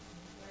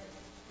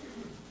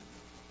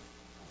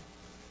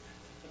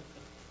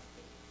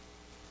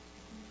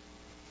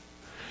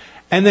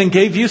 And then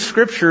gave you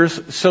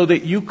Scriptures so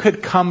that you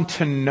could come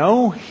to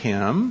know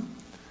Him,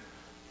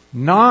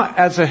 not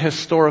as a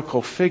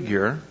historical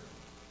figure,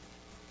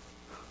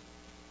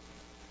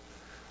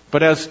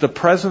 but as the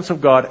presence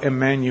of God,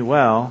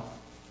 Emmanuel,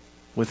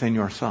 within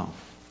yourself.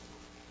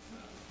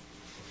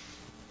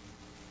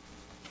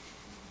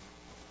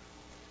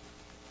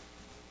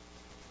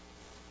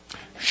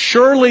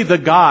 Surely the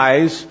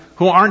guys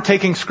who aren't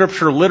taking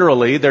Scripture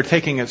literally, they're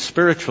taking it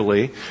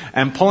spiritually,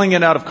 and pulling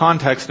it out of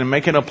context and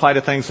making it apply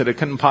to things that it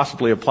couldn't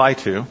possibly apply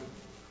to,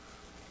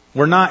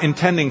 we're not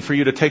intending for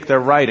you to take their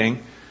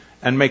writing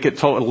and make it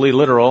totally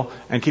literal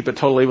and keep it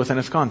totally within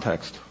its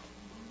context.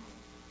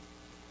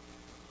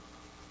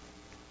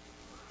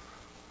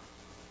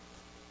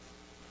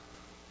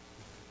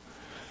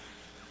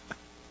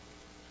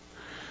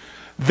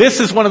 This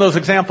is one of those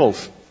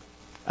examples,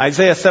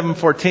 Isaiah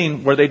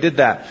 7:14, where they did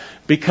that.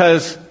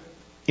 Because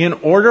in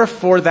order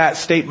for that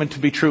statement to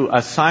be true,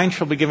 a sign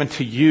shall be given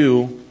to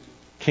you,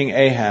 King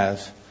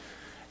Ahaz.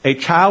 A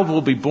child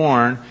will be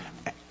born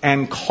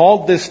and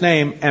called this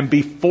name, and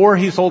before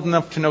he's old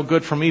enough to know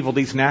good from evil,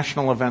 these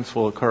national events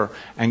will occur.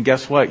 And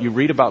guess what? You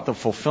read about the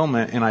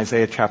fulfillment in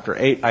Isaiah chapter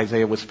 8.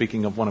 Isaiah was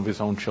speaking of one of his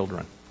own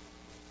children.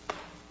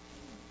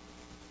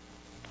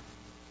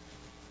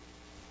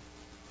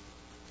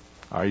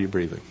 Are you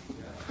breathing?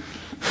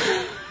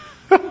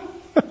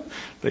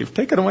 They've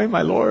taken away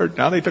my Lord.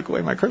 Now they took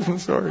away my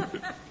Christmas story.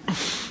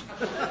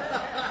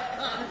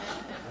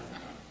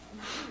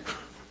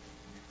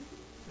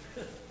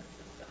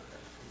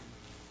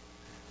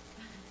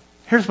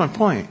 Here's my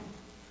point.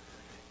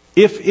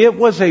 If it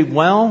was a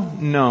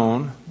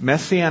well-known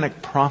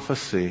messianic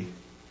prophecy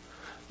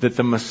that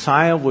the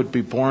Messiah would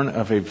be born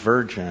of a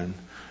virgin,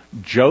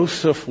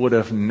 Joseph would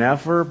have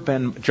never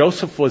been...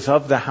 Joseph was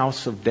of the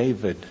house of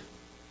David.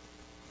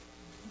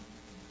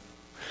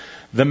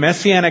 The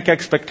messianic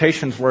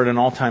expectations were at an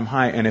all-time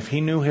high, and if he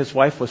knew his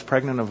wife was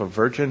pregnant of a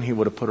virgin, he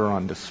would have put her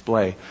on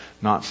display,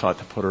 not sought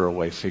to put her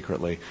away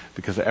secretly,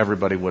 because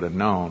everybody would have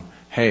known,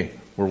 hey,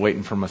 we're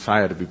waiting for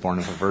Messiah to be born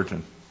of a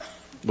virgin.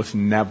 It was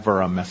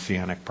never a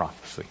messianic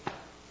prophecy.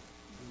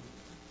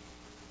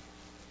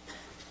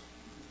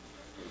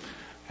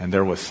 And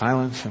there was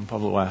silence in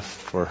Pueblo West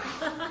for...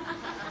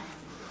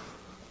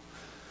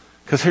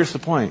 Because here's the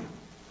point.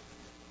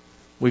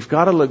 We've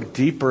got to look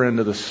deeper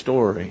into the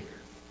story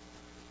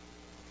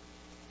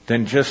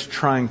than just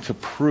trying to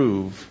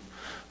prove.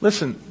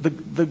 Listen,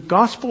 the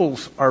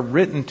Gospels are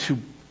written to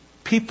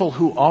people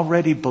who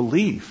already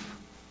believe.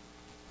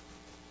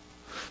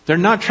 They're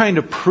not trying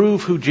to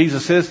prove who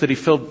Jesus is, that He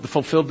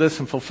fulfilled this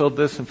and fulfilled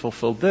this and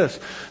fulfilled this.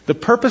 The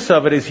purpose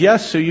of it is,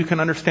 yes, so you can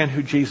understand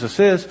who Jesus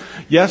is.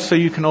 Yes, so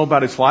you can know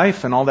about His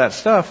life and all that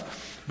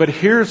stuff. But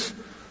here's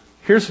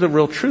the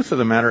real truth of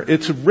the matter.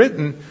 It's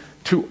written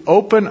to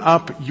open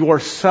up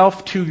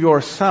yourself to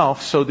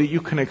yourself so that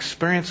you can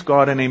experience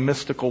God in a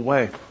mystical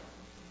way.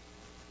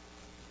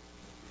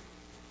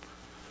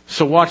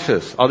 So watch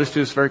this. I'll just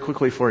do this very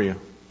quickly for you.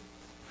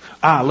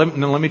 Let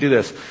me do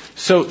this.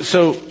 So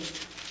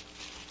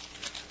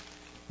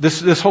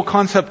this whole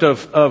concept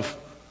of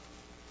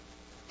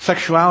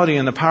sexuality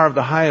and the power of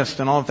the highest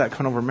and all of that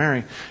coming over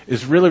Mary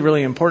is really,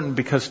 really important,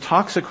 because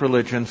toxic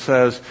religion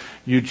says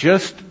you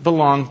just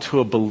belong to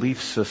a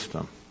belief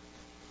system.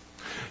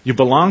 You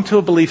belong to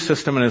a belief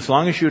system, and as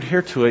long as you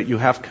adhere to it, you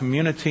have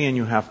community and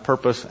you have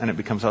purpose, and it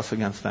becomes us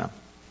against them.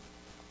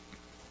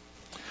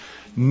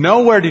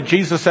 Nowhere did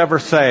Jesus ever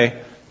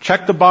say,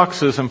 check the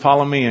boxes and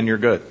follow me and you're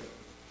good.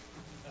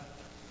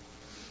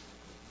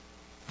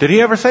 Did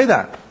He ever say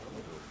that?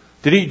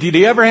 Did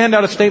he ever hand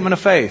out a statement of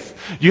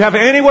faith? Do you have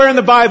anywhere in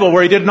the Bible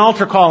where He did an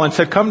altar call and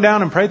said, come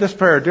down and pray this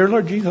prayer? Dear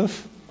Lord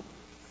Jesus.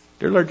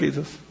 Dear Lord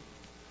Jesus.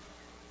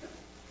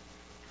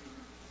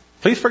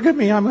 Please forgive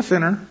me, I'm a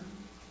sinner.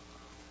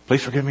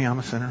 Please forgive me, I'm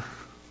a sinner.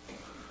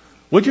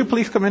 Would you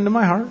please come into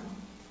my heart?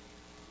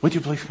 Would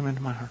you please come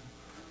into my heart?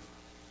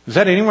 Is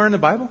that anywhere in the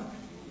Bible?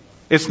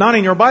 It's not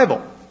in your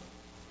Bible.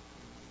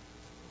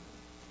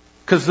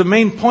 Because the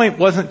main point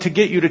wasn't to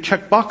get you to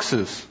check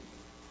boxes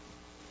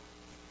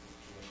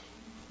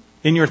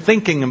in your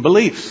thinking and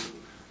beliefs,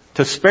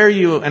 to spare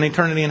you an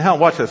eternity in hell.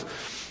 Watch this.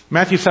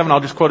 Matthew 7, I'll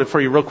just quote it for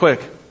you real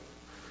quick.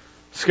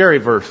 Scary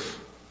verse.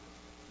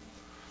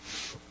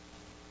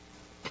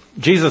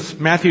 Jesus,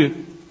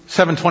 Matthew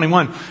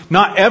 7:21.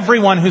 Not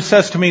everyone who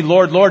says to me,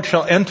 Lord, Lord,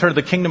 shall enter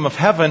the kingdom of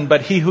heaven,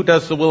 but he who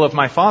does the will of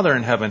my Father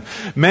in heaven.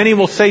 Many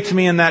will say to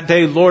me in that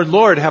day, Lord,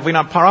 Lord, have we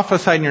not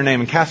prophesied in your name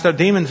and cast out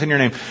demons in your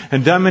name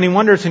and done many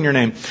wonders in your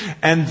name?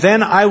 And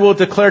then I will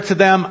declare to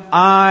them,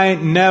 I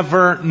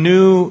never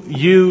knew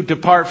you.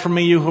 Depart from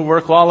me, you who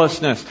work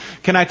lawlessness.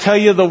 Can I tell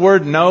you the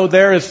word no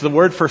there is the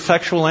word for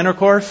sexual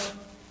intercourse?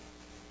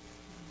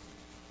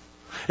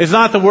 It's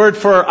not the word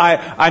for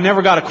I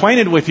never got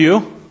acquainted with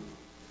you.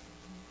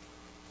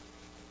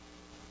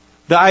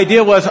 The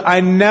idea was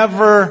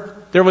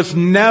there was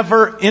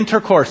never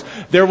intercourse.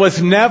 There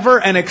was never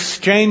an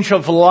exchange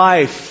of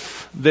life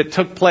that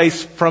took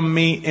place from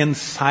me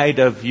inside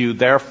of you.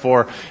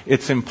 Therefore,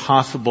 it's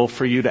impossible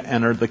for you to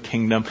enter the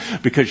kingdom,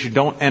 because you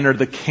don't enter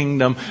the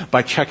kingdom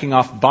by checking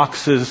off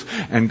boxes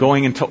and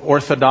going into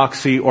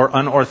orthodoxy or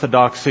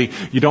unorthodoxy.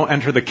 You don't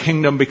enter the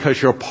kingdom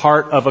because you're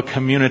part of a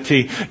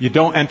community. You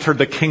don't enter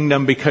the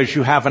kingdom because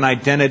you have an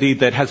identity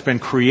that has been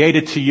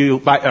created to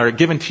you or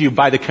given to you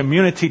by the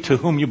community to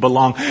whom you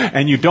belong.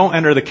 And you don't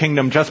enter the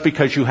kingdom just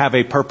because you have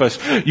a purpose.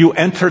 You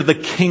enter the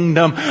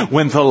kingdom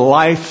when the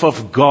life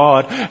of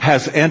God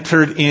has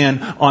entered in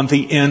on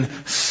the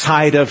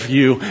inside of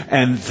you.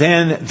 And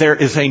then there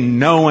is a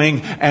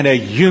knowing and a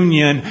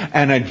union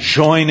and a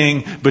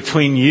joining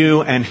between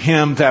you and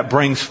Him that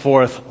brings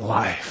forth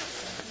life.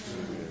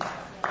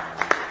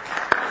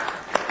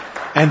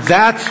 And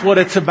that's what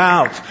it's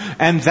about.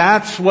 And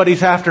that's what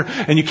He's after.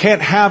 And you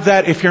can't have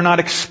that if you're not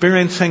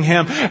experiencing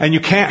Him. And you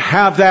can't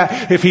have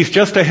that if He's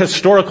just a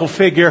historical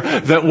figure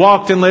that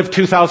walked and lived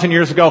 2,000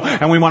 years ago.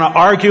 And we want to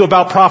argue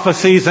about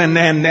prophecies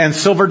and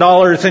silver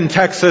dollars in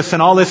Texas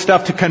and all this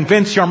stuff to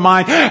convince your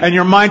mind. And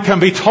your mind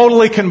can be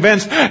totally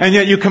convinced, and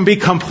yet you can be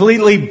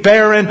completely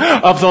barren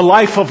of the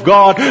life of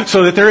God,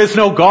 so that there is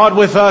no God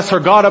with us or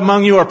God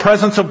among you or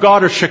presence of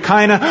God or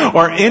Shekinah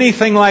or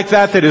anything like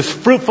that that is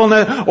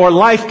fruitfulness or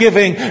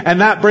life-giving. And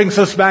that brings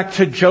us back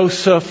to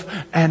Joseph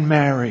and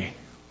Mary.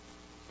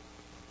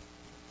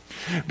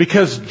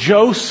 Because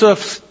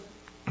Joseph's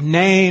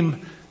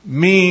name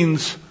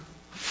means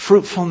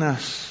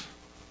fruitfulness.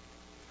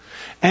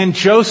 And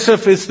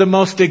Joseph is the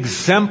most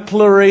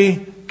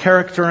exemplary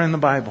character in the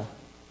Bible.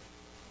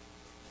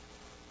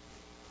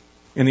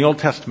 In the Old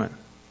Testament.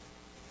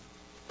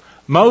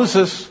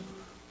 Moses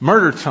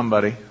murdered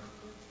somebody,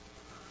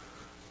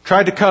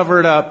 tried to cover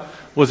it up,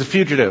 was a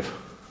fugitive.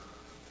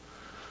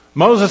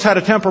 Moses had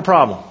a temper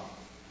problem.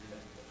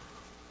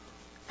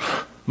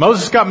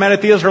 Moses got mad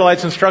at the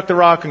Israelites and struck the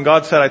rock, and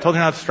God said, I told you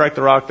not to strike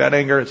the rock. That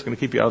anger, it's going to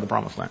keep you out of the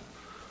promised land.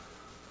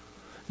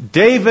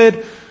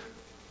 David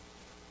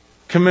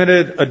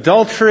committed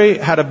adultery,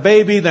 had a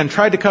baby, then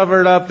tried to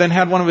cover it up, then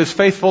had one of his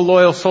faithful,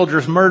 loyal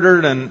soldiers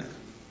murdered. And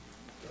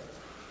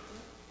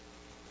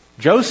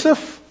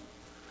Joseph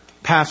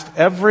passed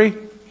every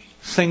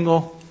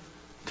single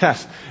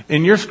test.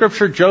 In your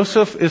scripture,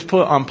 Joseph is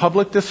put on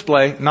public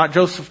display, not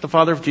Joseph, the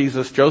father of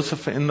Jesus,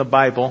 Joseph in the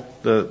Bible,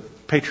 the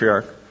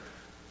patriarch.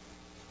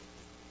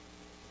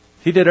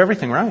 He did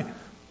everything right.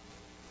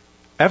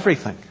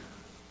 Everything.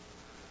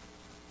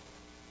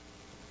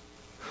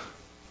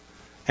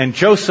 And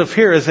Joseph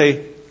here is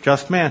a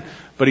just man,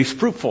 but he's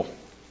fruitful.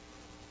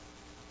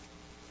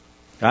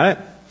 Got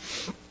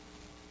it?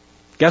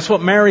 Guess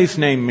what Mary's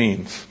name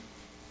means?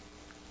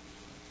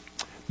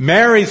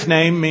 Mary's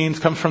name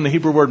comes from the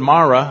Hebrew word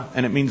Mara,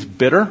 and it means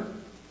bitter,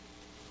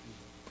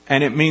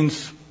 and it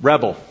means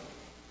rebel.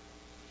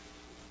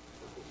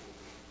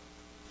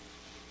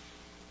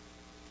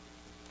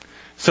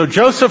 So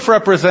Joseph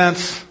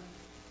represents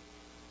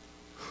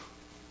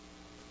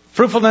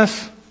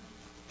fruitfulness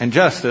and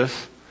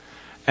justice,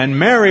 and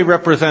Mary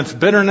represents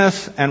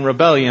bitterness and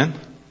rebellion.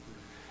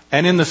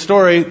 And in the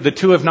story, the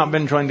two have not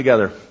been joined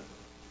together.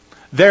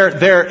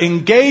 They're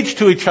engaged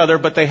to each other,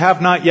 but they have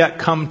not yet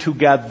come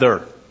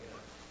together.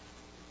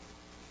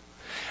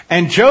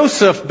 And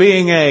Joseph,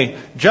 being a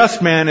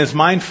just man, is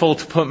mindful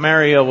to put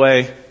Mary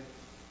away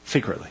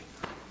secretly.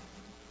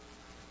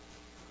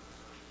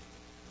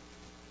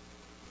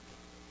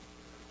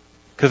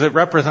 Because it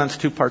represents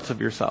two parts of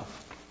yourself.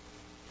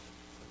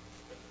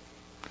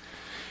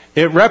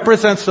 It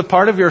represents the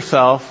part of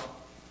yourself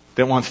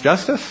that wants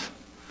justice,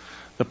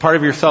 the part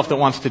of yourself that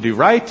wants to do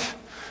right,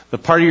 the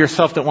part of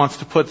yourself that wants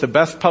to put the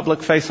best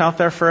public face out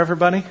there for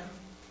everybody.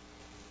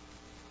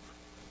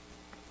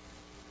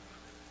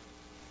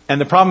 And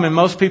the problem in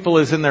most people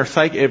is in their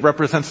psyche. It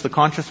represents the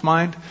conscious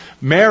mind.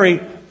 Mary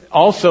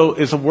also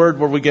is a word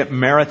where we get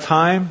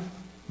maritime,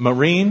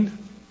 marine.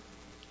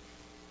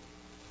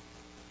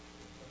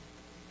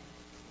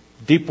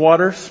 deep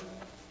waters.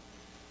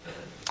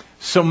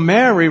 So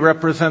Mary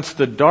represents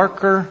the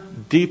darker,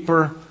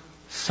 deeper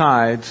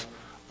sides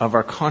of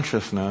our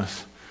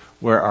consciousness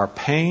where our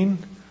pain,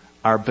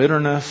 our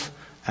bitterness,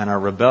 and our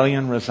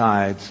rebellion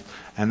resides.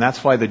 And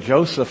that's why the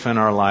Joseph in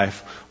our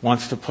life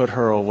wants to put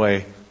her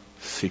away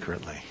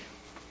secretly.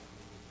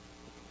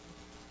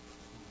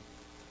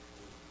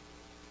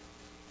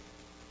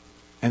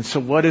 And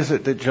so what is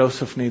it that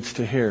Joseph needs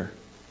to hear?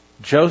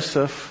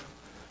 Joseph,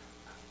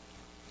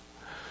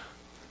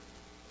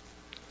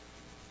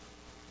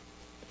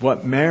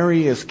 what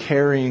Mary is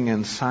carrying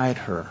inside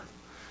her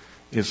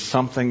is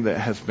something that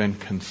has been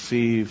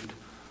conceived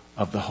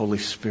of the Holy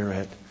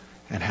Spirit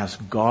and has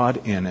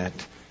God in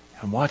it.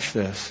 And watch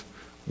this.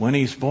 When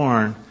he's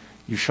born,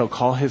 you shall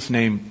call his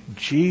name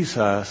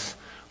Jesus,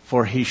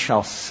 for he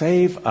shall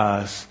save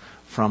us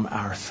from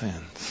our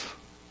sins.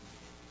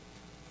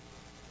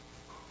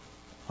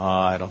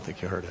 I don't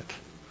think you heard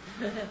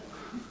it.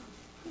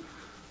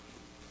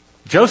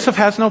 Joseph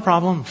has no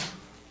problems.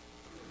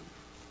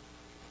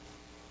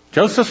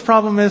 Joseph's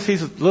problem is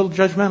he's a little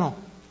judgmental.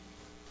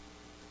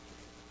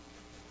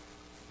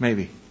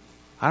 Maybe.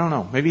 I don't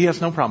know. Maybe he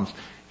has no problems.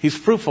 He's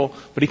fruitful,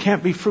 but he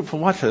can't be fruitful.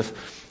 Watch this.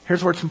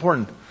 Here's where it's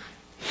important.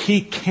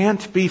 He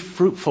can't be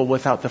fruitful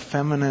without the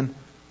feminine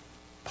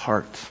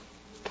part.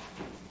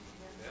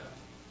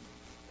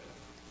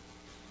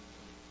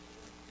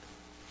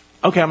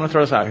 Okay, I'm going to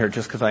throw this out here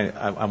just because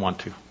I want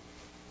to.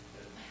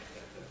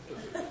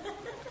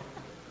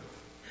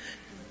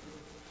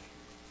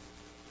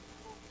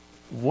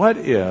 What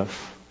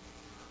if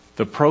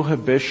the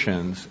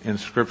prohibitions in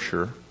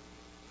Scripture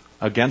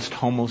against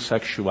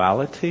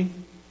homosexuality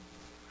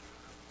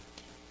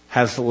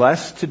has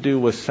less to do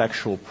with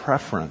sexual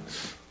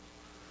preference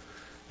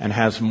and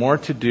has more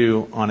to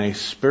do on a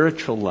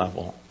spiritual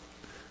level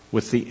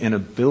with the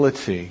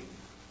inability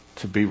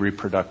to be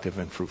reproductive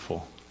and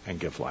fruitful and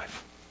give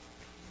life?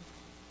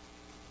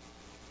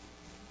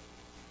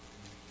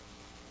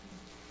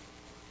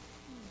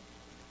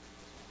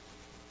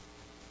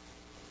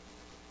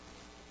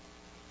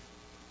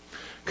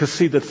 Because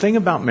see, the thing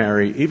about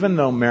Mary, even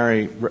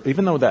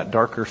though that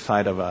darker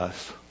side of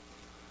us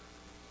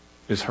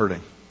is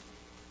hurting,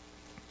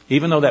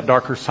 even though that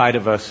darker side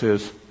of us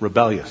is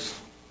rebellious,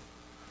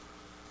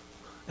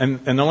 and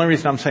the only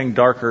reason I'm saying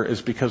darker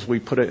is because we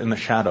put it in the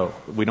shadow.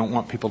 We don't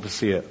want people to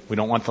see it. We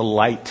don't want the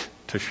light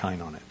to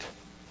shine on it.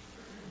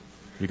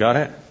 You got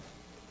it?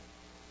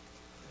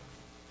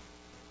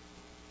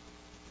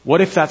 What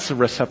if that's the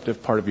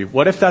receptive part of you?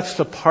 What if that's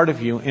the part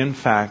of you, in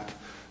fact,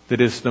 that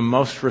is the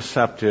most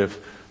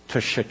receptive to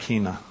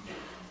Shekinah?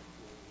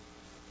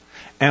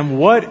 And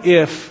what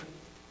if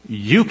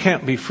you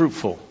can't be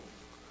fruitful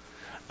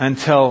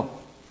until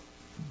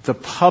the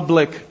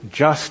public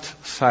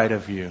just side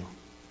of you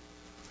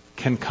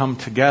can come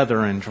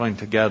together and join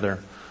together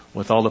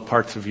with all the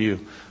parts of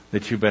you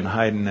that you've been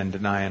hiding and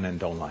denying and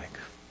don't like?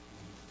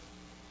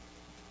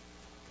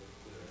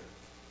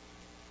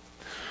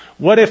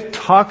 What if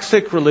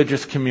toxic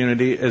religious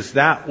community is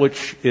that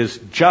which is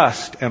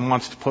just and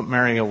wants to put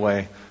Mary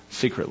away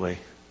secretly?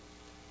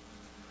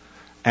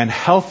 And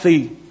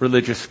healthy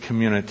religious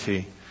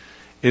community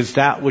is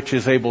that which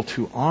is able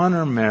to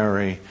honor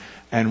Mary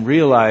and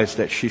realize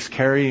that she's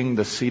carrying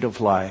the seed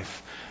of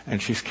life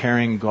and she's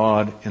carrying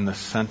God in the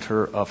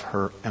center of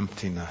her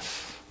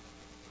emptiness.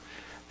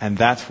 And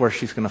that's where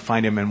she's going to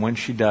find him. And when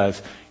she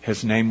does,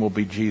 his name will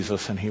be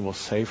Jesus and he will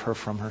save her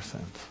from her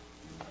sins.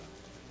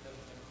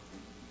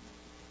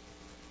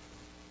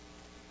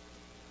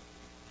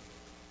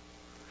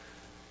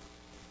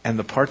 And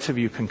the parts of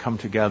you can come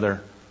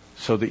together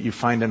so that you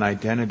find an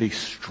identity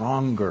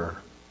stronger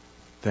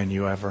than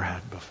you ever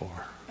had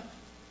before.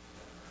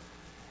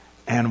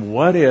 And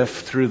what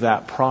if through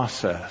that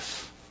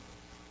process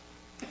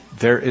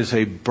there is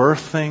a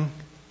birthing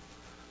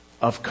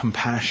of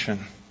compassion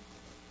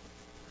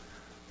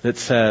that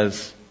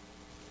says,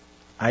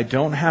 I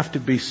don't have to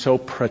be so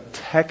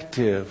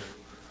protective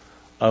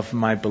of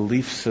my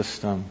belief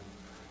system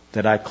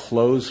that I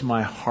close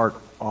my heart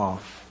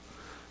off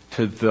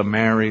to the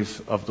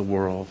Marys of the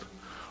world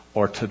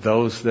or to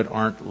those that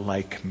aren't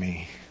like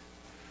me.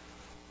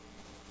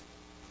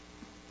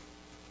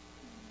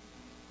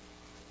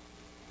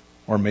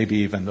 Or maybe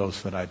even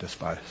those that I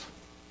despise.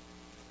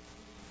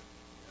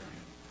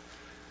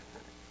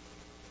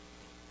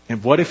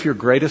 And what if your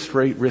greatest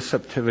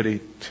receptivity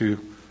to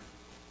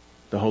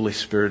the Holy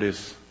Spirit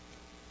is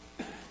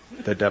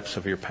the depths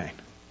of your pain?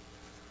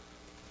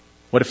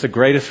 What if the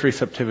greatest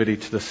receptivity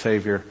to the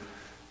Savior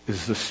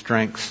is the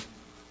strengths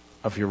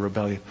of your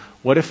rebellion?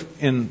 What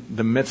if in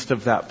the midst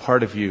of that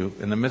part of you,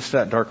 in the midst of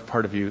that dark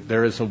part of you,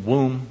 there is a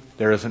womb,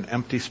 there is an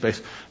empty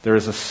space, there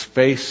is a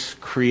space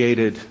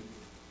created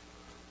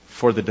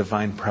for the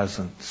divine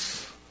presence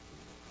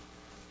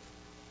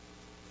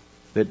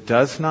that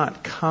does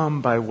not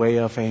come by way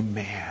of a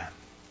man?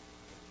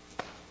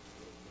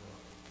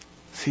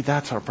 See,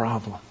 that's our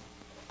problem.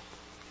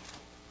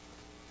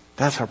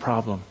 That's our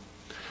problem.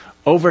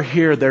 Over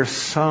here, there's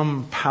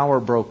some power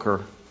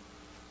broker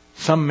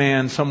some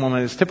man, some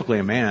woman, it's typically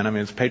a man. I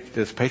mean,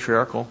 it's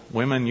patriarchal.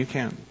 Women, you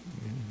can't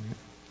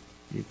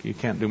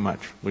do much.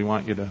 We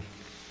want you to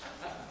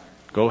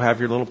go have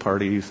your little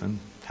parties and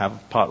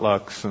have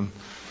potlucks and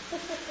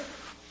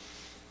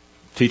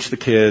teach the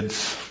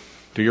kids,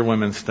 do your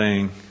women's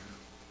thing.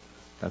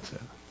 That's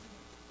it.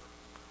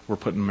 We're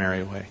putting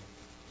Mary away.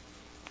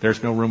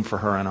 There's no room for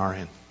her on our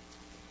end.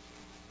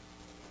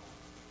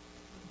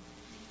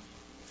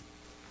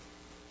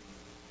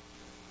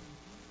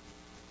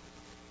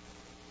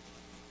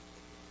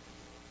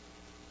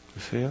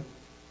 You see it?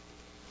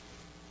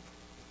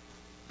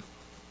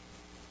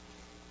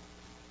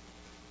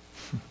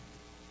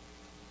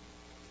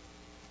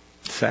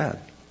 Sad.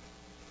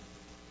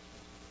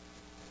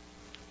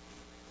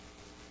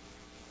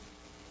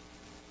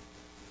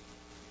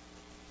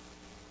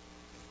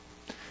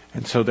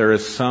 And so there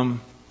is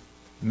some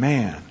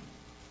man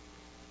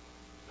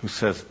who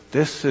says,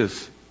 this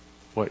is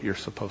what you're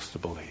supposed to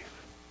believe.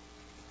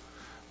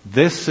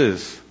 This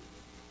is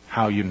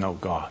how you know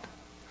God.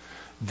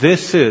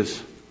 This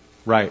is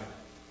right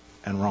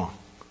and wrong.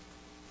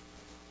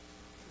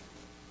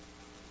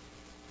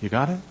 You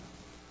got it?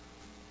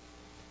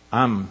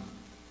 I'm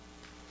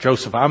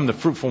Joseph. I'm the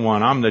fruitful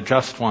one. I'm the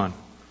just one.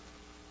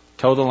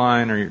 Toe the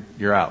line or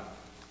you're out.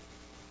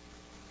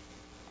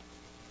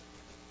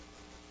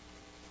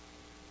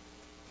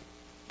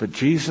 But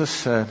Jesus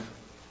said,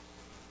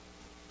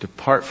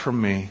 depart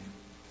from me.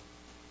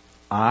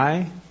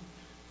 I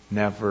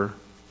never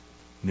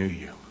knew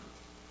you.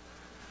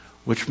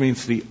 Which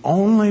means the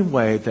only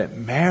way that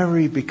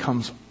Mary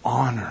becomes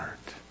honored.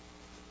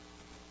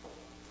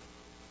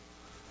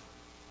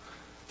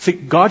 See,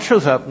 God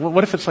shows up.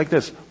 What if it's like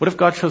this? What if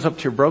God shows up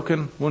to your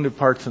broken, wounded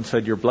parts and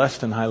said, you're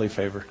blessed and highly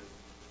favored?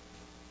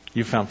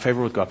 You found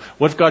favor with God.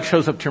 What if God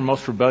shows up to your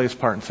most rebellious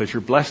part and says,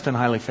 you're blessed and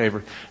highly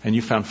favored, and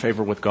you found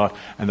favor with God,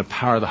 and the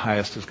power of the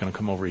highest is going to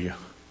come over you?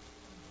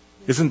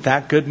 Isn't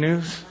that good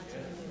news?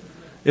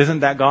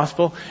 Isn't that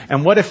gospel?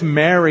 And what if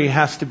Mary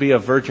has to be a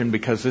virgin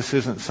because this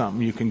isn't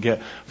something you can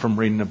get from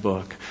reading a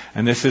book,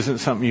 and this isn't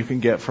something you can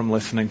get from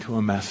listening to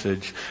a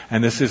message,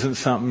 and this isn't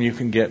something you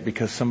can get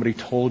because somebody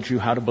told you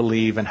how to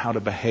believe and how to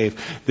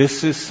behave.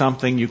 This is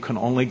something you can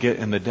only get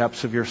in the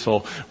depths of your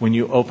soul when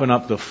you open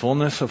up the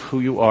fullness of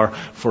who you are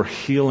for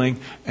healing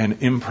and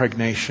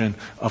impregnation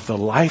of the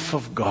life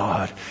of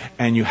God,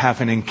 and you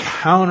have an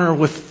encounter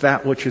with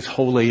that which is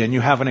holy, and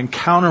you have an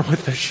encounter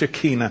with the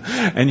Shekinah,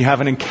 and you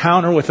have an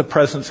encounter with the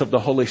presence of the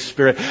Holy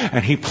Spirit,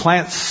 and He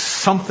plants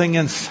something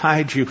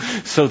inside you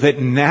so that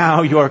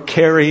now you're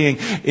carrying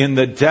in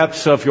the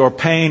depths of your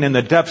pain, in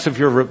the depths of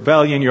your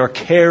rebellion, you're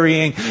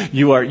carrying,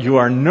 you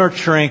are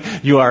nurturing,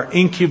 you are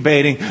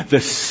incubating the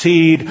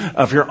seed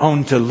of your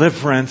own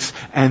deliverance,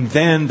 and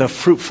then the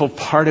fruitful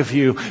part of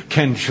you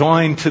can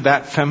join to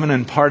that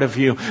feminine part of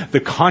you. The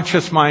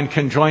conscious mind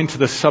can join to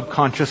the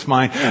subconscious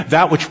mind.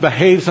 That which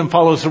behaves and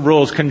follows the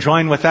rules can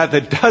join with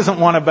that doesn't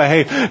want to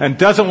behave and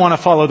doesn't want to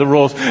follow the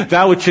rules.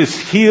 That which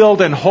is healed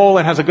and whole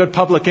and has a good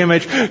public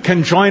image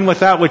can join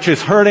with that which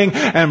is hurting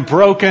and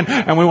broken,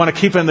 and we want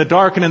to keep it in the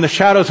dark and in the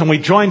shadows, and we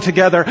join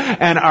together,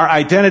 and our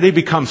identity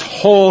becomes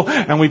whole,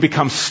 and we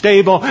become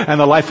stable, and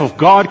the life of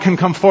God can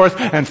come forth,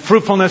 and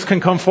fruitfulness can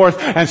come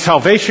forth, and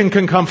salvation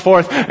can come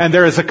forth, and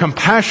there is a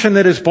compassion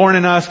that is born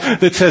in us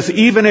that says,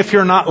 even if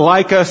you're not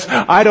like us,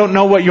 I don't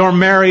know what your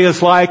Mary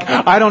is like,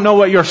 I don't know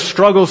what your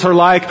struggles are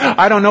like,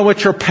 I don't know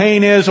what your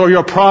pain is or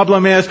your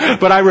problem is,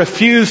 but I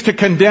refuse to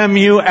condemn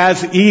you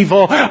as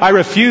evil. I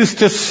refuse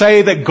to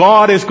say that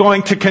God is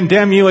going to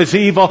condemn you as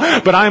evil,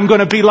 but I'm going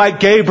to be like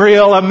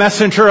Gabriel, a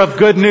messenger of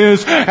good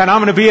news, and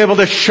I'm going to be able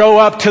to show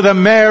up to the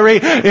Mary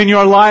in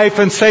your life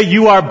and say,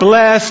 you are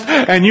blessed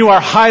and you are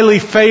highly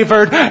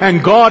favored,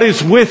 and God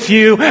is with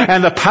you,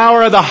 and the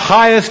power of the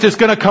highest is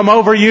going to come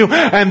over you,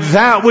 and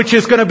that which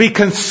is going to be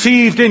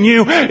conceived in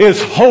you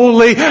is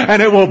holy,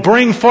 and it will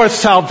bring forth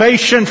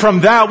salvation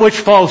from that which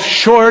falls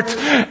short.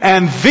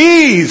 And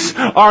these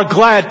are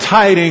glad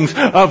tidings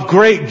of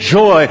great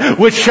joy,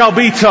 which shall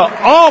be to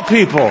all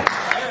people,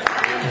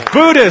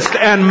 Buddhist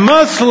and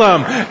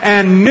Muslim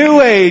and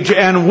New Age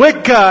and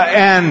Wicca.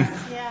 And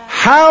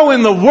how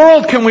in the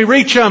world can we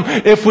reach them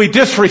if we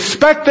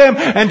disrespect them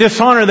and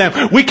dishonor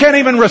them? We can't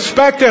even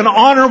respect and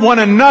honor one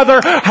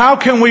another. How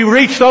can we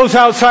reach those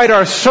outside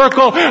our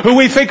circle who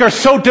we think are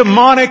so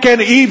demonic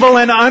and evil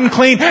and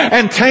unclean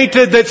and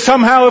tainted that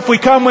somehow if we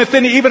come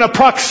within even a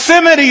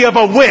proximity of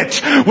a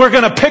witch, we're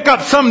going to pick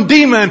up some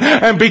demon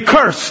and be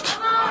cursed?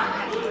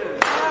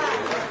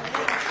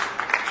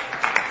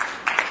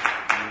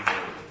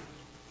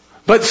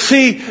 But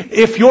see,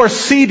 if your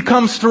seed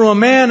comes through a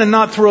man and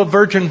not through a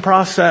virgin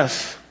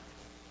process,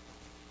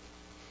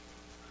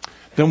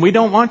 then we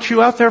don't want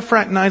you out there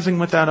fraternizing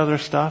with that other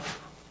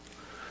stuff.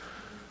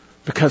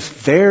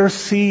 Because their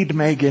seed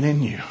may get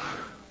in you.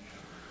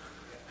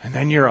 And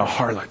then you're a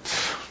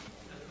harlot.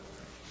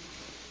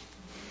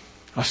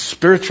 A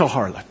spiritual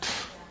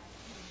harlot.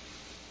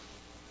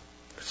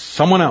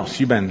 Someone else.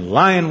 You've been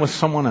lying with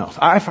someone else.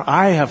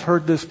 I have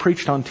heard this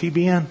preached on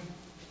TBN.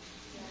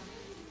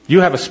 You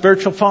have a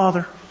spiritual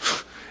father,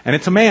 and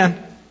it's a man,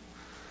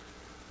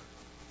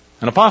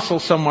 an apostle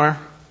somewhere.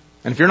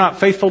 And if you're not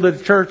faithful to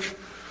the church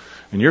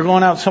and you're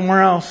going out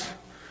somewhere else,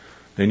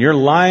 then you're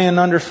lying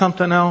under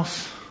something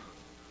else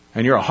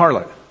and you're a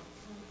harlot.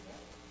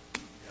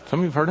 Some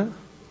of you have heard it?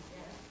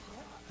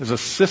 There's a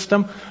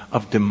system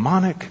of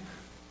demonic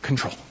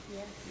control.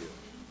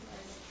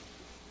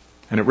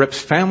 And it rips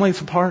families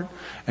apart,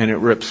 and it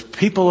rips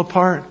people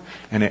apart,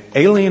 and it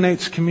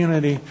alienates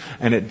community,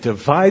 and it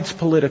divides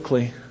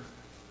politically.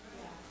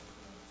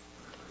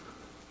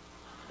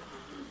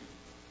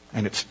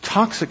 And it's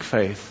toxic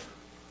faith,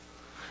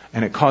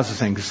 and it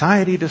causes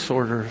anxiety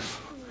disorders,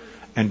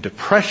 and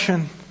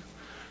depression,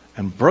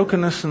 and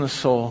brokenness in the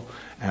soul,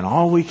 and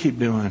all we keep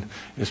doing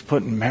is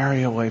putting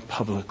Mary away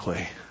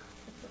publicly.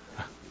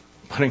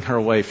 Putting her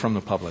away from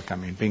the public. I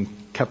mean, being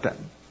kept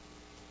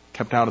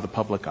out of the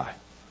public eye.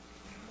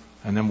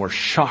 And then we're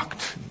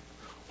shocked,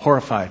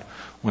 horrified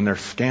when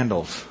there's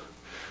scandals.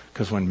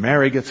 Because when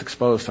Mary gets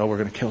exposed, we're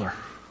going to kill her.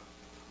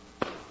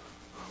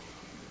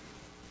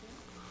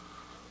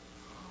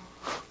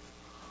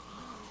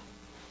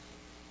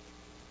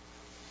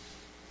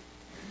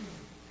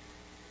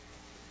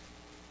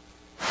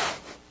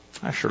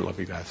 I sure love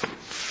you guys.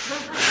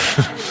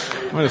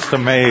 I'm just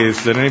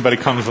amazed that anybody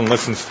comes and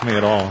listens to me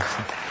at all.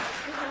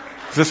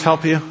 Does this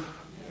help you?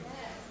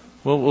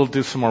 We'll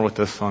do some more with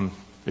this on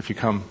if you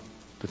come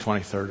the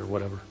 23rd or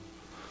whatever.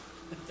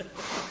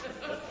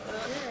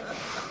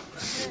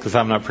 Because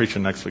I'm not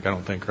preaching next week, I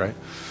don't think, right?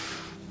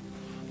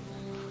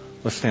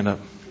 Let's stand up.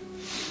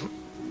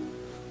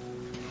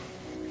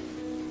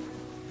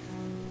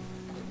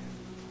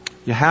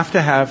 You have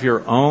to have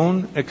your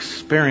own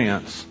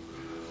experience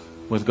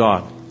with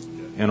God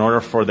in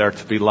order for there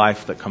to be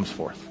life that comes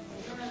forth.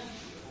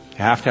 You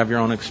have to have your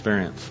own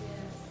experience.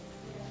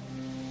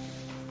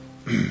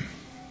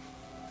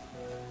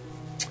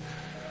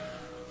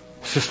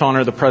 Let's just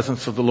honor the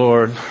presence of the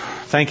Lord.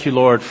 Thank you,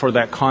 Lord, for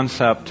that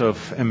concept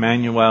of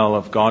Emmanuel,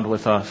 of God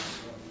with us.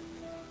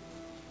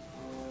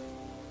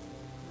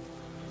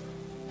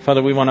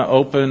 Father, we want to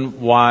open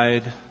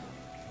wide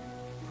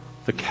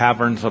the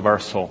caverns of our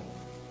soul.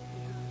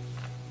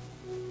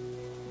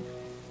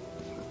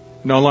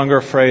 No longer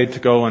afraid to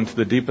go into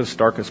the deepest,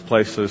 darkest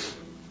places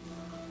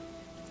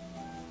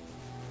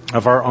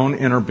of our own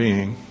inner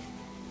being,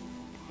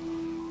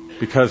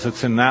 because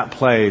it's in that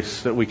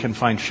place that we can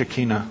find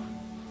Shekinah.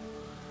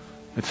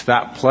 It's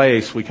that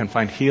place we can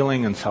find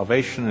healing and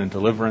salvation and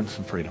deliverance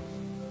and freedom.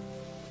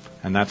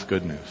 And that's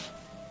good news.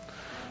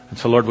 And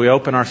so, Lord, we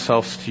open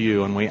ourselves to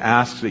you and we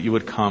ask that you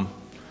would come,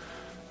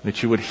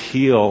 that you would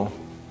heal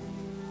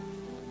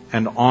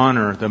and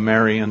honor the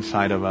Mary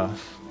inside of us.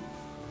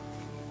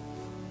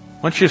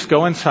 Why don't you just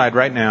go inside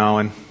right now,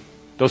 and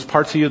those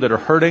parts of you that are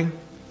hurting,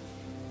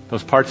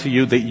 those parts of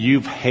you that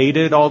you've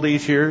hated all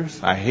these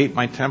years. I hate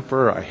my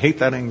temper. I hate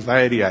that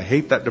anxiety. I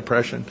hate that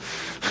depression.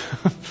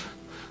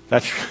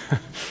 That's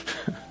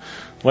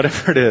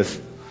whatever it is.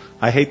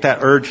 I hate that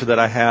urge that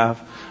I have.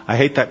 I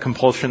hate that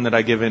compulsion that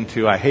I give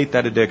into. I hate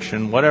that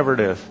addiction. Whatever it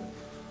is.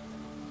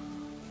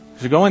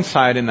 So go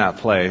inside in that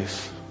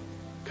place,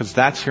 because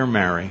that's your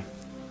Mary.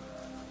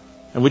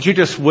 And would you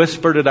just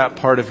whisper to that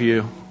part of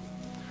you?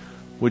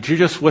 Would you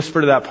just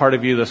whisper to that part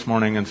of you this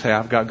morning and say,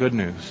 I've got good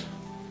news.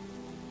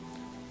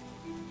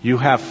 You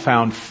have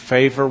found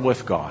favor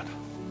with God.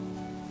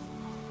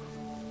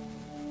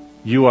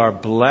 You are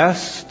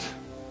blessed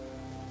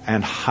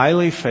and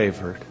highly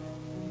favored,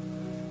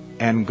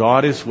 and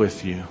God is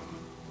with you.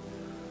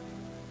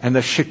 And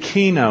the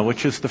Shekinah,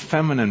 which is the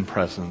feminine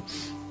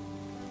presence,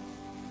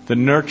 the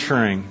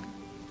nurturing,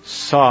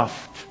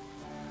 soft,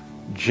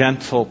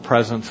 gentle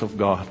presence of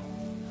God,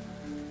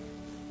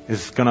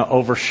 is going to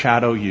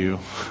overshadow you.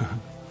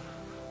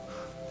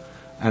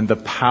 And the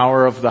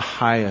power of the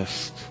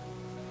highest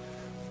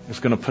is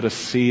going to put a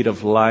seed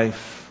of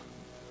life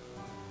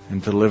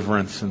and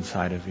deliverance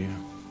inside of you.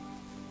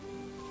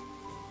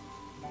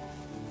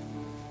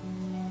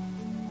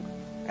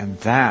 And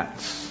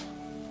that's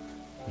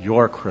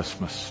your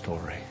Christmas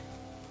story.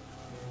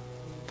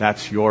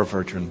 That's your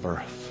virgin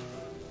birth.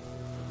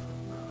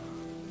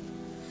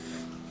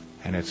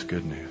 And it's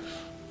good news.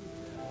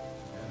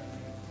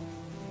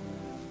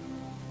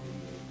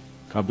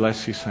 God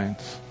bless you,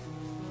 saints.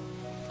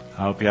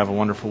 I hope you have a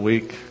wonderful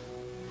week.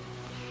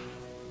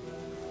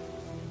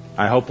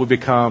 I hope we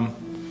become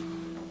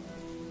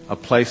a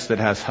place that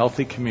has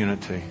healthy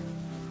community,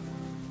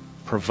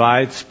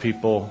 provides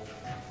people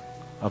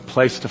a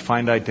place to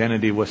find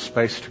identity with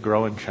space to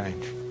grow and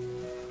change,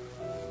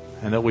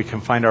 and that we can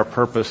find our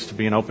purpose to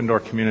be an open door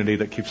community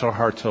that keeps our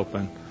hearts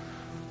open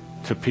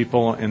to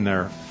people in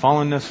their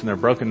fallenness and their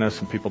brokenness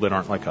and people that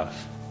aren't like us.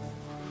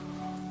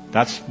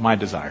 That's my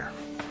desire.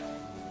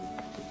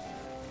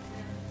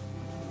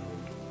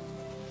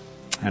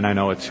 And I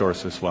know it's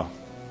yours as well.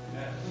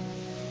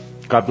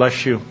 God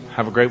bless you.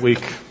 Have a great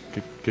week.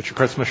 Get your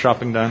Christmas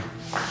shopping done.